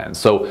meal plan.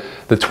 So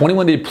the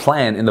 21-day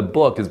plan in the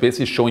book is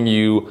basically showing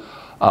you,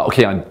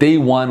 okay, on day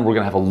 1, we're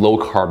gonna have a low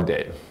carb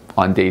day.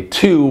 On day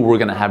 2, we're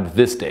gonna have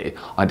this day.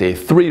 On day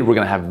 3, we're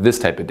gonna have this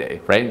type of day,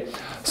 right?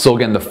 So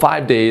again, the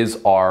 5 days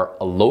are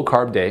a low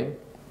carb day,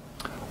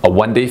 a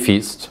 1-day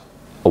feast,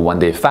 a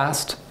 1-day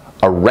fast,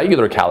 a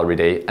regular calorie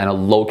day, and a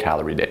low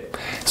calorie day.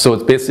 So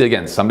it's basically,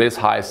 again, some days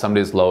high, some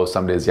days low,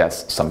 some days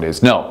yes, some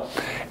days no.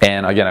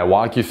 And again, I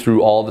walk you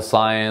through all the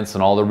science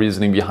and all the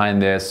reasoning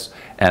behind this,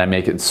 and I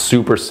make it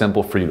super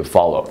simple for you to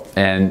follow.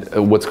 And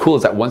what's cool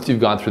is that once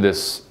you've gone through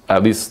this,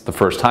 at least the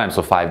first time,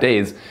 so 5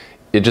 days,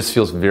 it just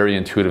feels very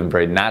intuitive and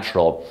very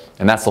natural.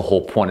 And that's the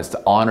whole point, is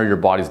to honor your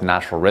body's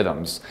natural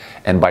rhythms.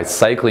 And by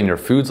cycling your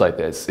foods like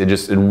this,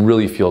 it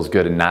really feels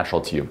good and natural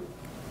to you.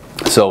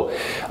 So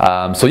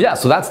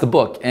that's the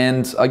book.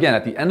 And again,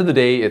 at the end of the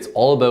day, it's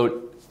all about,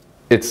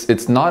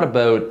 it's not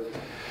about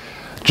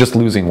just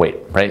losing weight,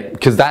 right?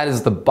 Because that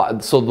is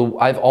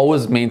I've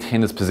always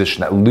maintained this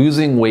position that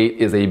losing weight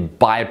is a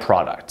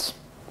byproduct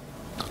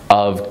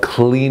of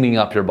cleaning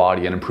up your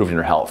body and improving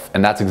your health.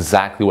 And that's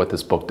exactly what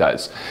this book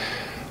does.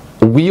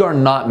 We were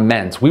not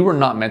meant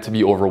to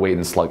be overweight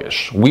and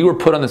sluggish. We were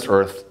put on this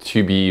earth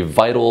to be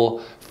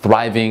vital,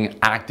 thriving,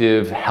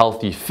 active,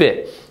 healthy,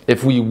 fit.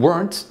 If we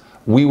weren't,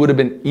 we would have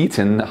been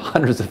eaten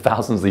hundreds of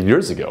thousands of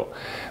years ago.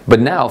 But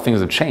now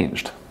things have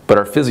changed, but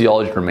our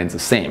physiology remains the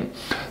same.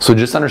 So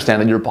just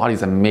understand that your body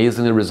is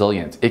amazingly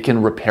resilient. It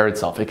can repair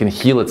itself, it can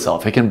heal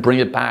itself, it can bring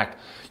it back.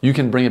 You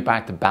can bring it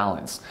back to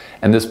balance.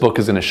 And this book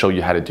is gonna show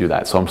you how to do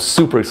that. So I'm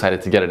super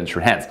excited to get it into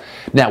your hands.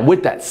 Now,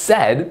 with that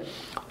said,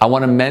 I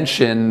wanna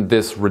mention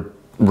this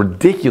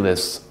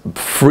ridiculous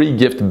free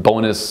gift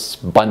bonus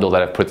bundle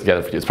that I've put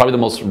together for you. It's probably the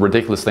most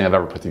ridiculous thing I've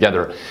ever put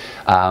together.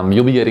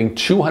 You'll be getting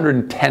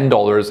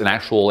 $210 in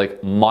actual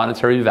like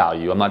monetary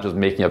value. I'm not just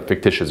making up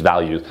fictitious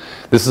values.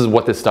 This is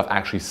what this stuff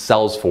actually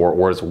sells for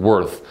or is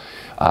worth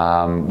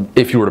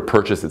if you were to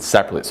purchase it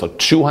separately. So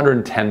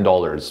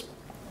 $210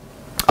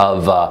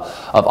 of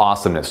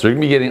awesomeness. So you're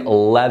gonna be getting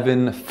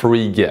 11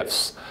 free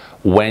gifts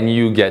when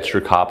you get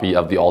your copy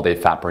of the All-Day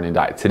Fat Burning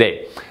Diet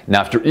today.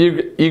 Now, if you're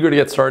eager to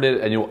get started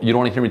and you don't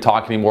want to hear me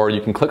talk anymore, you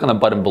can click on the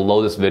button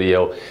below this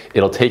video.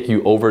 It'll take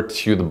you over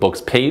to the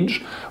book's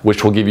page,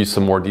 which will give you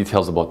some more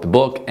details about the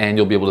book, and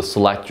you'll be able to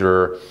select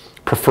your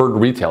preferred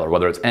retailer,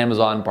 whether it's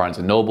Amazon, Barnes &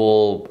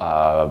 Noble,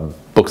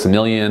 Books A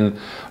Million,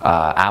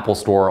 Apple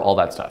Store, all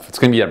that stuff. It's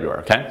gonna be everywhere,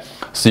 okay?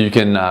 So you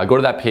can go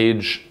to that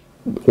page,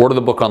 order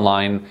the book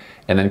online,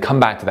 and then come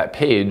back to that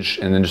page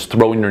and then just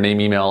throw in your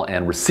name, email,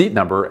 and receipt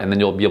number, and then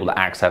you'll be able to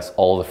access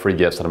all the free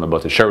gifts that I'm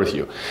about to share with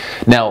you.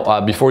 Now,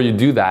 before you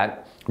do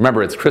that,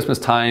 remember it's Christmas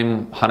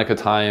time, Hanukkah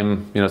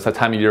time, you know, it's that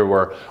time of year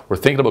where we're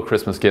thinking about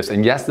Christmas gifts,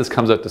 and yes, this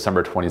comes out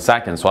December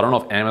 22nd, so I don't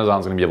know if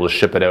Amazon's gonna be able to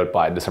ship it out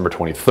by December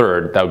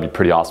 23rd. That would be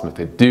pretty awesome if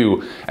they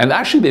do, and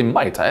actually they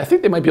might. I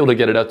think they might be able to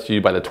get it out to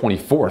you by the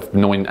 24th,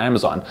 knowing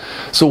Amazon.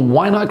 So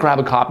why not grab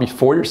a copy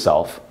for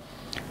yourself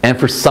and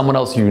for someone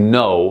else you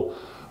know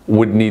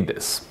would need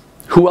this?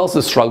 Who else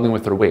is struggling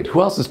with their weight?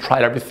 Who else has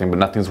tried everything but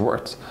nothing's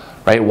worked,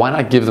 right? Why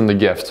not give them the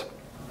gift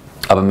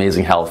of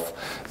amazing health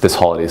this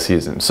holiday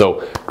season?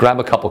 So grab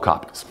a couple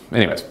copies.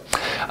 Anyways,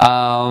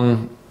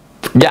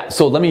 yeah,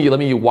 so let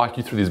me walk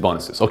you through these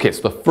bonuses. Okay,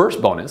 so the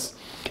first bonus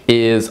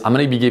is I'm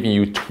gonna be giving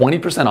you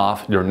 20%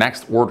 off your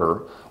next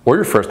order or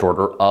your first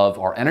order of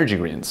our energy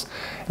greens.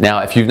 Now,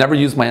 if you've never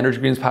used my energy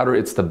greens powder,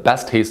 it's the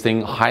best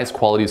tasting, highest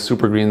quality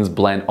super greens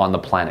blend on the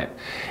planet.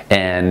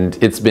 And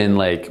it's been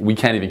like, we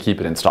can't even keep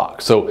it in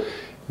stock. So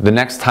the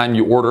next time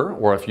you order,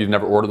 or if you've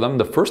never ordered them,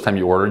 the first time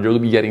you order, you'll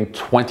be getting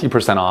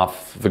 20%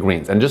 off the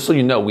greens. And just so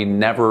you know, we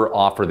never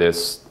offer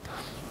this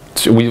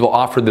we've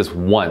offered this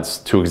once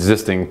to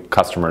existing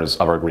customers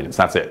of our ingredients.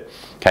 That's it.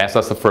 Okay, so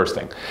that's the first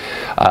thing.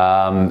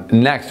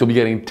 Next, you'll be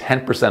getting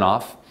 10%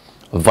 off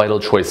Vital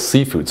Choice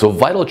Seafood. So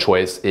Vital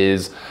Choice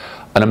is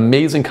an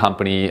amazing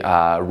company.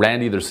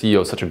 Randy, their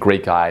CEO, is such a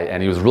great guy,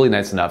 and he was really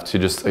nice enough to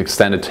just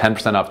extend a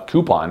 10% off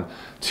coupon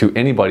to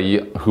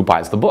anybody who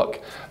buys the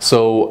book.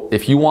 So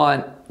if you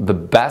want the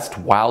best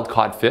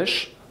wild-caught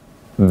fish,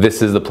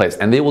 this is the place,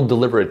 and they will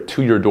deliver it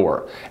to your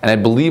door. And I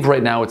believe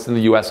right now it's in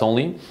the US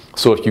only.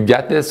 So if you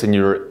get this and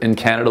you're in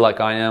Canada like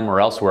I am or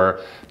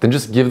elsewhere, then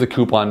just give the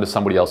coupon to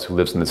somebody else who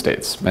lives in the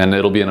States, and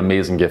it'll be an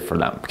amazing gift for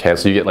them. Okay,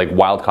 so you get like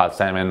wild-caught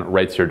salmon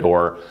right to your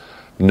door,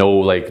 no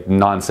like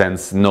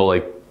nonsense, no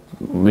like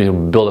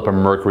build up of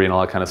mercury and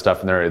all that kind of stuff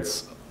in there.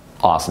 It's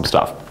awesome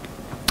stuff.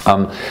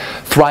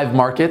 Thrive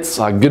Markets,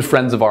 good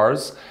friends of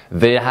ours,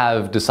 they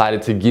have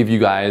decided to give you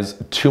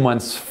guys 2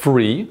 months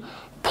free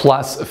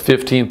plus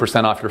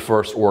 15% off your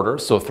first order.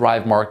 So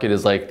Thrive Market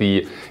is like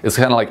it's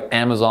kind of like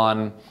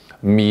Amazon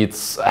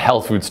meets a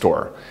health food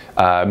store,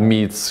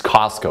 meets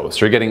Costco. So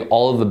you're getting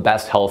all of the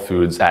best health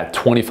foods at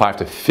 25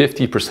 to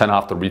 50%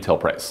 off the retail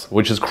price,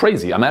 which is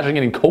crazy. Imagine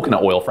getting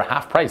coconut oil for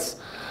half price.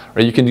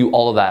 Right? You can do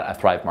all of that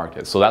at Thrive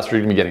Market. So that's what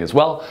you're gonna be getting as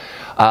well.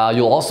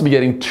 You'll also be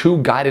getting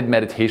 2 guided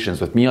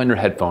meditations with me on your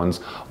headphones,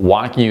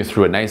 walking you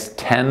through a nice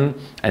 10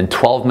 and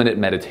 12-minute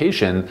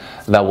meditation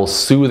that will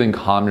soothe and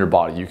calm your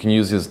body. You can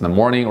use this in the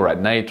morning or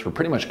at night or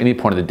pretty much any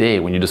point of the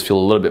day when you just feel a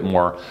little bit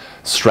more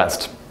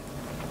stressed.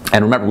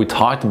 And remember, we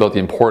talked about the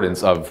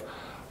importance of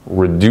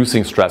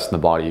reducing stress in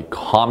the body,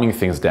 calming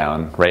things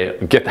down,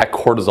 right? Get that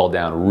cortisol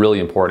down,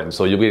 really important.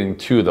 So you'll be getting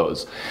 2 of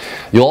those.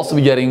 You'll also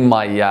be getting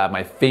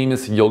my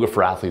famous Yoga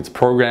for Athletes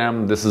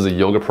program. This is a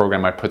yoga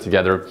program I put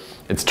together.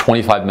 It's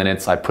 25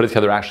 minutes. I put it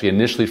together actually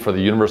initially for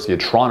the University of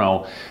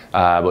Toronto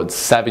about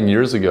 7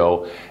 years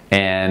ago,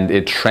 and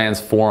it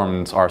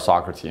transformed our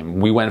soccer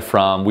team.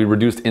 We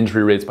reduced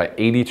injury rates by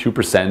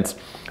 82%.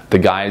 The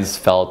guys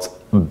felt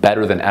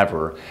better than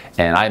ever,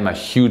 and I'm a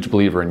huge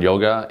believer in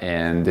yoga,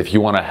 and if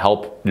you want to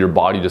help your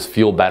body just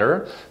feel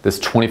better, this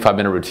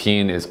 25-minute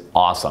routine is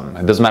awesome.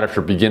 It doesn't matter if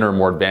you're beginner or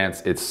more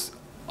advanced, it's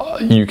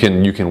you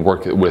can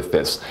work with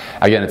this.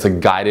 Again, it's a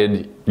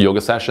guided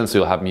yoga session, so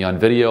you'll have me on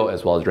video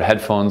as well as your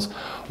headphones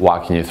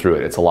walking you through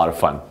it. It's a lot of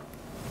fun.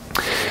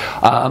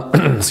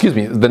 Excuse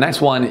me. The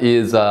next one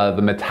is the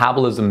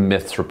Metabolism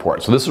Myths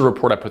report. So this is a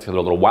report I put together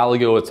a little while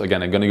ago. It's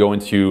again, I'm going to go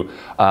into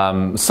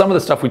some of the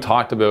stuff we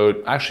talked about,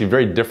 actually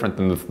very different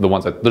than the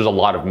ones that, there's a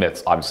lot of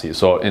myths obviously.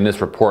 So in this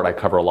report, I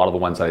cover a lot of the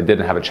ones that I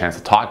didn't have a chance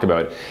to talk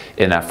about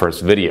in that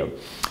first video.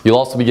 You'll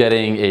also be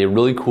getting a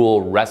really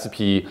cool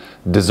recipe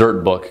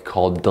dessert book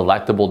called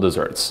Delectable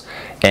Desserts.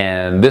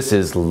 And this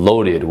is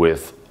loaded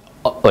with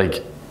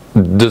like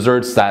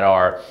desserts that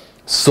are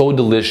so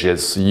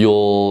delicious,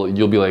 you'll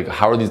be like,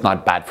 how are these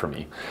not bad for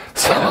me?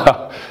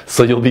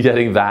 So you'll be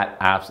getting that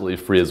absolutely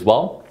free as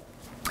well.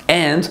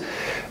 And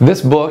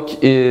this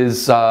book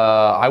is,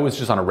 I was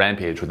just on a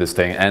rampage with this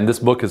thing, and this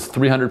book is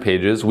 300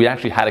 pages. We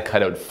actually had to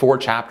cut out 4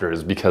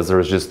 chapters because there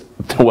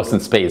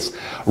wasn't space.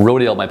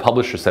 Rodale, my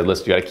publisher, said,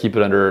 listen, you gotta keep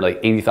it under like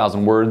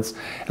 80,000 words,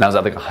 and I was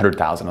at like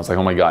 100,000. I was like,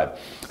 oh my God.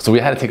 So we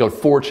had to take out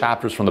 4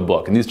 chapters from the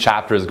book, and these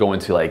chapters go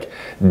into like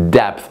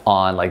depth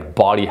on like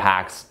body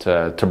hacks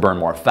to burn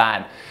more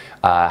fat,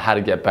 how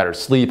to get better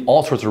sleep,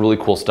 all sorts of really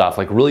cool stuff,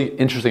 like really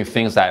interesting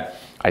things that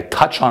I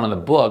touch on in the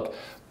book,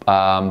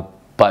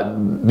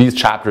 but these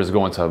chapters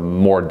go into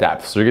more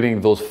depth. So you're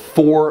getting those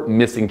 4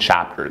 missing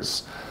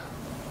chapters.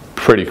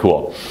 Pretty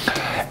cool.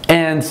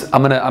 And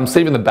I'm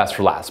saving the best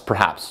for last,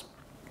 perhaps.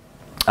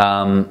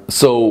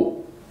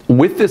 So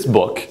with this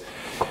book,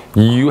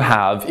 you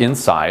have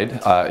inside,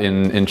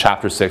 in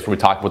chapter 6, where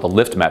we talk about the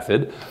lift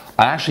method,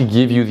 I actually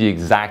give you the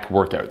exact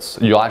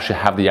workouts. You'll actually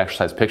have the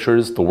exercise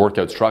pictures, the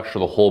workout structure,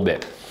 the whole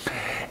bit.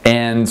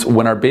 And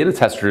when our beta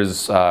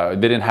testers, they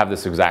didn't have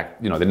this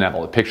exact, they didn't have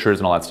all the pictures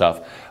and all that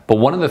stuff. But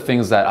one of the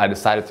things that I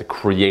decided to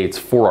create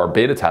for our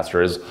beta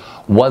testers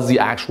was the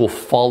actual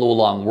follow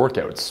along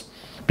workouts.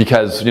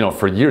 Because,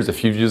 for years,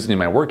 if you've used any of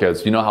my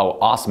workouts, you know how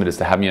awesome it is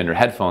to have me on your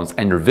headphones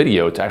and your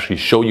video to actually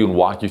show you and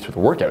walk you through the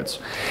workouts.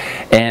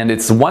 And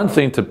it's one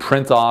thing to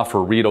print off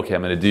or read, okay,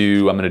 I'm gonna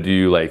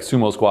do like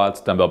sumo squats,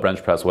 dumbbell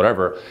bench press,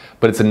 whatever.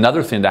 But it's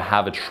another thing to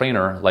have a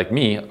trainer like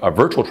me, a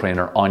virtual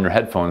trainer, on your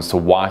headphones to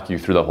walk you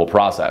through the whole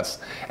process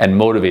and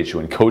motivate you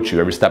and coach you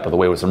every step of the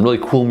way with some really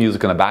cool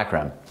music in the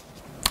background.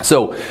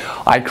 So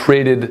I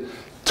created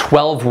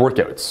 12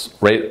 workouts,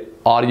 right?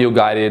 Audio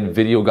guided,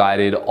 video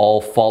guided,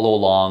 all follow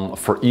along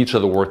for each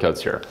of the workouts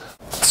here.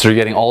 So you're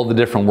getting all the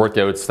different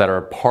workouts that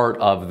are part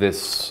of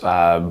this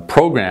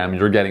program.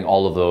 You're getting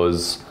all of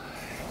those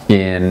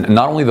in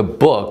not only the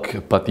book,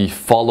 but the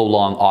follow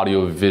along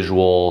audio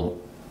visual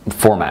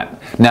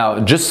format. Now,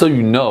 just so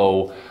you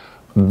know,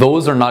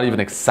 those are not even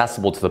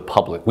accessible to the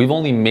public. We've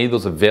only made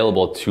those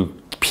available to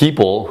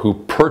people who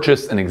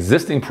purchase an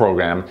existing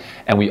program,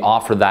 and we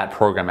offer that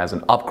program as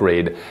an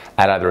upgrade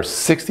at either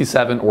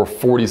 $67 or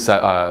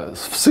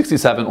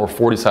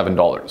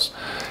 $47.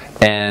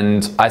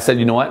 And I said,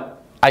 you know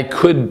what? I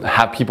could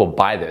have people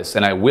buy this,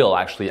 and I will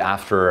actually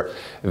after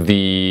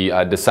the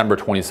December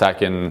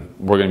 22nd,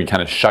 we're gonna be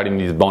kind of shutting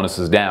these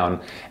bonuses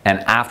down.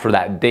 And after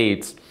that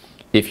date,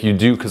 if you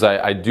do, because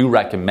I do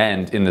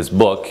recommend in this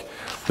book,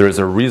 there is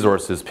a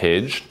resources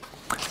page,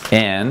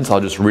 and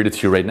I'll just read it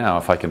to you right now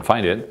if I can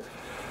find it.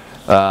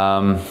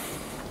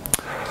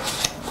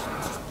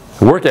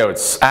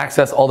 Workouts,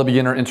 access all the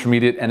beginner,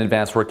 intermediate, and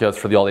advanced workouts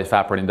for the all-day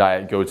fat burning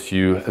diet. Go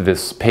to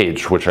this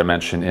page, which I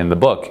mentioned in the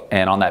book.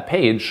 And on that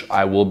page,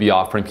 I will be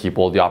offering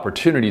people the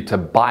opportunity to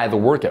buy the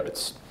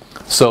workouts.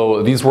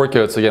 So these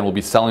workouts, again, will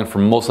be selling for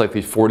most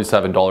likely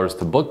 $47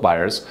 to book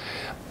buyers,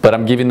 but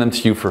I'm giving them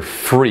to you for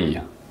free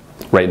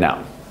right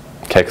now,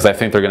 okay? Because I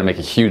think they're gonna make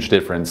a huge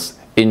difference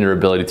in your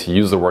ability to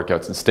use the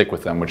workouts and stick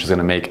with them, which is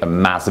gonna make a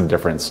massive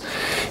difference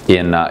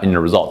in your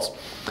results.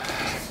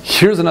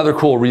 Here's another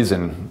cool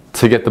reason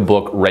to get the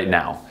book right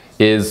now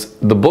is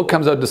the book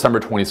comes out December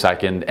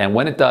 22nd, and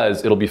when it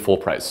does, it'll be full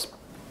price.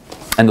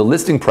 And the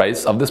listing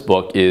price of this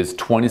book is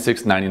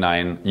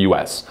 $26.99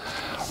 US.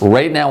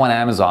 Right now on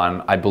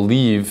Amazon, I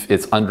believe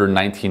it's under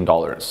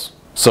 $19.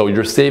 So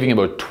you're saving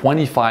about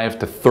 25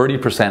 to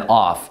 30%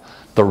 off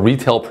the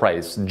retail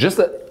price, just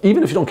that,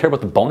 even if you don't care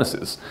about the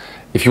bonuses.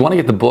 If you want to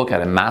get the book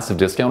at a massive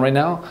discount right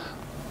now,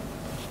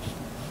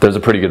 there's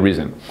a pretty good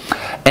reason.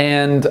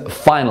 And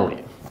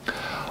finally,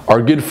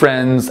 our good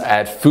friends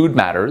at Food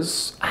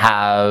Matters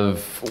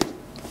have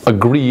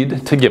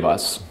agreed to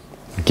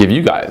give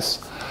you guys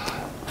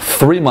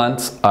 3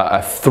 months,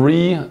 a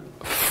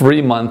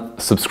free-month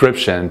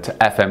subscription to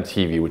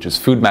FMTV, which is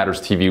Food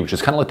Matters TV, which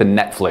is kind of like the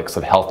Netflix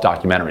of health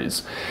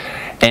documentaries.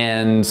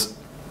 And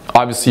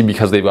obviously,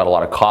 because they've got a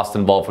lot of cost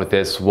involved with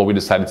this, what we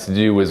decided to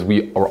do is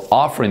we are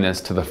offering this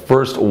to the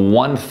first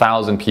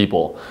 1,000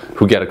 people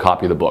who get a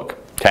copy of the book.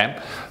 Okay,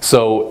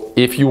 so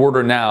if you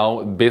order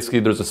now, basically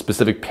there's a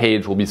specific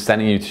page we'll be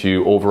sending you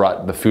to over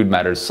at the Food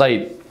Matters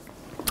site,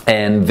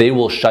 and they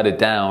will shut it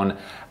down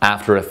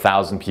after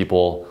 1,000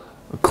 people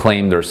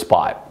claim their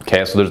spot.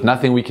 Okay, so there's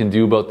nothing we can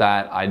do about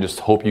that. I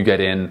just hope you get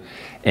in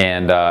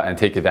and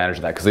take advantage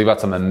of that, because they've got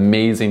some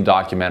amazing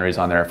documentaries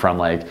on there, from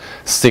like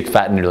Sick,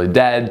 Fat, and Nearly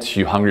Dead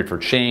to Hungry for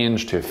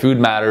Change to Food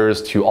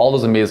Matters to all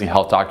those amazing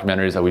health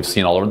documentaries that we've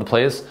seen all over the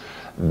place.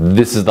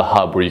 This is the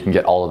hub where you can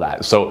get all of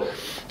that. So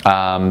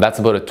that's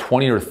about a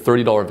 $20 or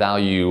 $30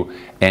 value,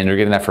 and you're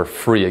getting that for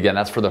free. Again,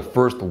 that's for the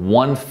first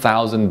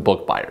 1,000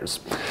 book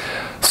buyers.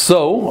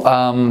 So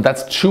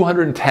that's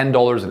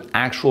 $210 in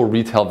actual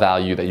retail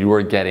value that you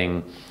are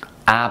getting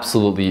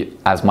absolutely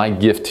as my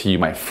gift to you,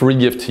 my free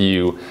gift to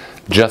you,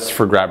 just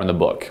for grabbing the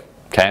book.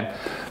 Okay,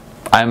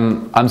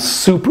 I'm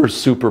super,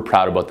 super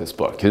proud about this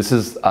book. This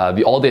is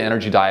the All Day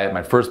Energy Diet.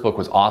 My first book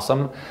was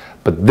awesome,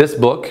 but this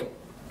book,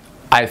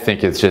 I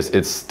think it's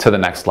to the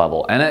next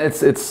level. And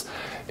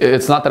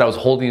it's not that I was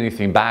holding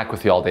anything back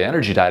with the All Day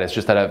Energy Diet. It's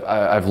just that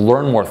I've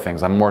learned more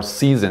things. I'm more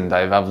seasoned.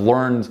 I've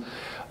learned,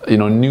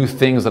 new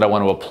things that I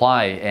want to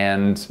apply,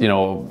 and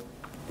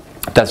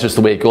that's just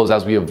the way it goes.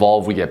 As we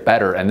evolve, we get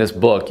better. And this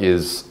book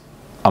is,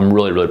 I'm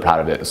really, really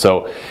proud of it.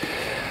 So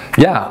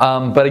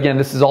yeah, but again,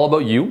 this is all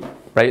about you,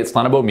 right? It's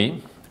not about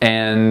me.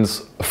 And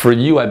for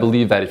you, I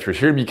believe that if you're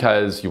here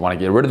because you want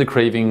to get rid of the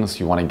cravings,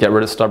 you want to get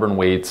rid of stubborn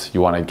weight,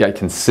 you want to get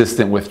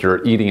consistent with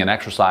your eating and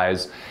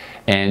exercise,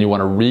 and you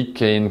want to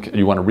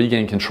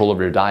regain control of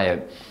your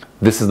diet,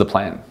 this is the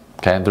plan.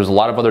 Okay, there's a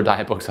lot of other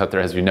diet books out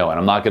there, as you know, and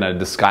I'm not going to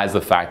disguise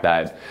the fact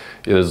that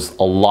there's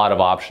a lot of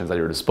options at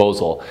your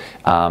disposal.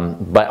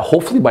 But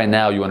hopefully by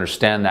now you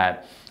understand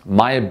that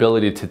my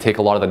ability to take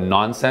a lot of the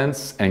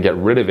nonsense and get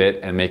rid of it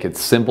and make it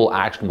simple,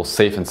 actionable,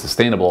 safe, and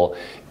sustainable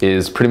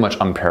is pretty much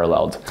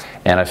unparalleled.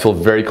 And I feel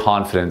very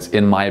confident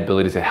in my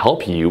ability to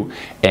help you,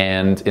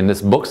 and in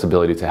this book's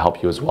ability to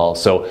help you as well.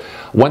 So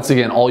once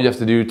again, all you have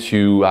to do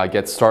to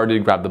get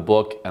started, grab the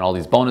book and all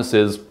these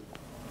bonuses,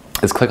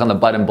 is click on the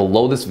button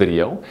below this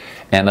video,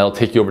 and that'll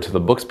take you over to the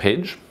books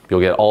page.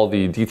 You'll get all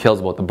the details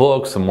about the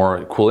book, some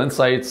more cool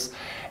insights,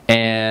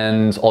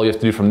 and all you have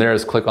to do from there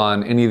is click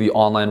on any of the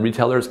online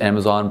retailers,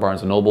 Amazon,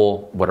 Barnes &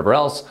 Noble, whatever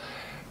else,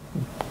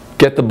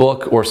 get the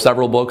book or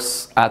several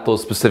books at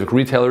those specific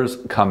retailers,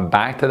 come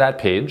back to that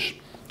page,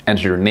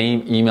 enter your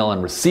name, email,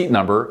 and receipt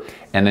number,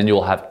 and then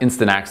you'll have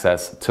instant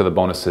access to the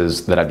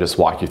bonuses that I've just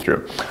walked you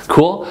through.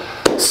 Cool?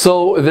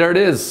 So there it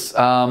is.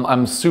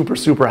 I'm super,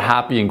 super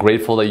happy and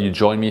grateful that you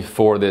joined me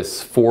for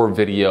this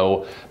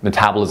 4-video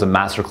metabolism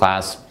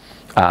masterclass.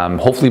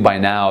 Hopefully by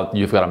now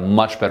you've got a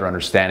much better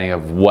understanding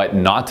of what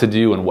not to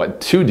do and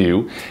what to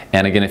do.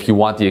 And again, if you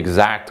want the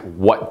exact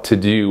what to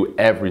do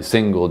every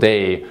single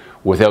day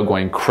without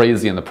going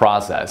crazy in the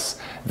process,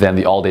 then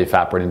the all-day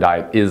fat burning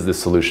diet is the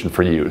solution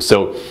for you.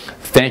 So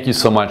thank you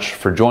so much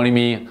for joining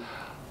me.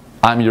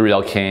 I'm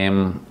Uriel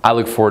Kame. I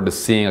look forward to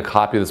seeing a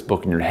copy of this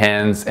book in your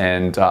hands.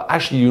 And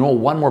actually,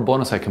 one more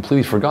bonus I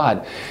completely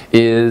forgot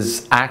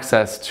is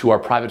access to our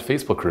private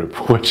Facebook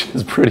group, which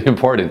is pretty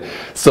important.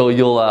 So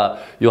you'll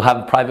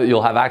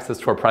have access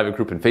to our private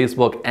group in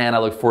Facebook, and I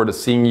look forward to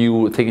seeing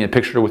you taking a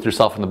picture with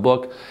yourself in the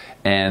book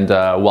and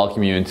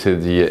welcome you into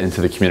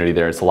the community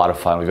there. It's a lot of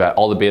fun. We've got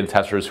all the beta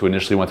testers who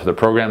initially went through the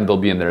program. They'll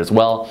be in there as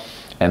well.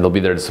 and they'll be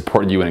there to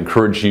support you and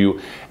encourage you,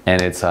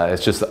 and it's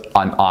just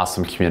an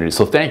awesome community.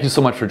 So thank you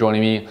so much for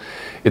joining me.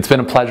 It's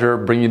been a pleasure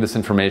bringing you this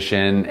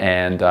information,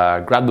 and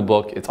grab the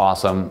book. It's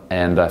awesome,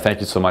 and thank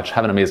you so much.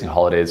 Have an amazing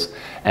holidays,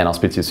 and I'll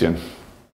speak to you soon.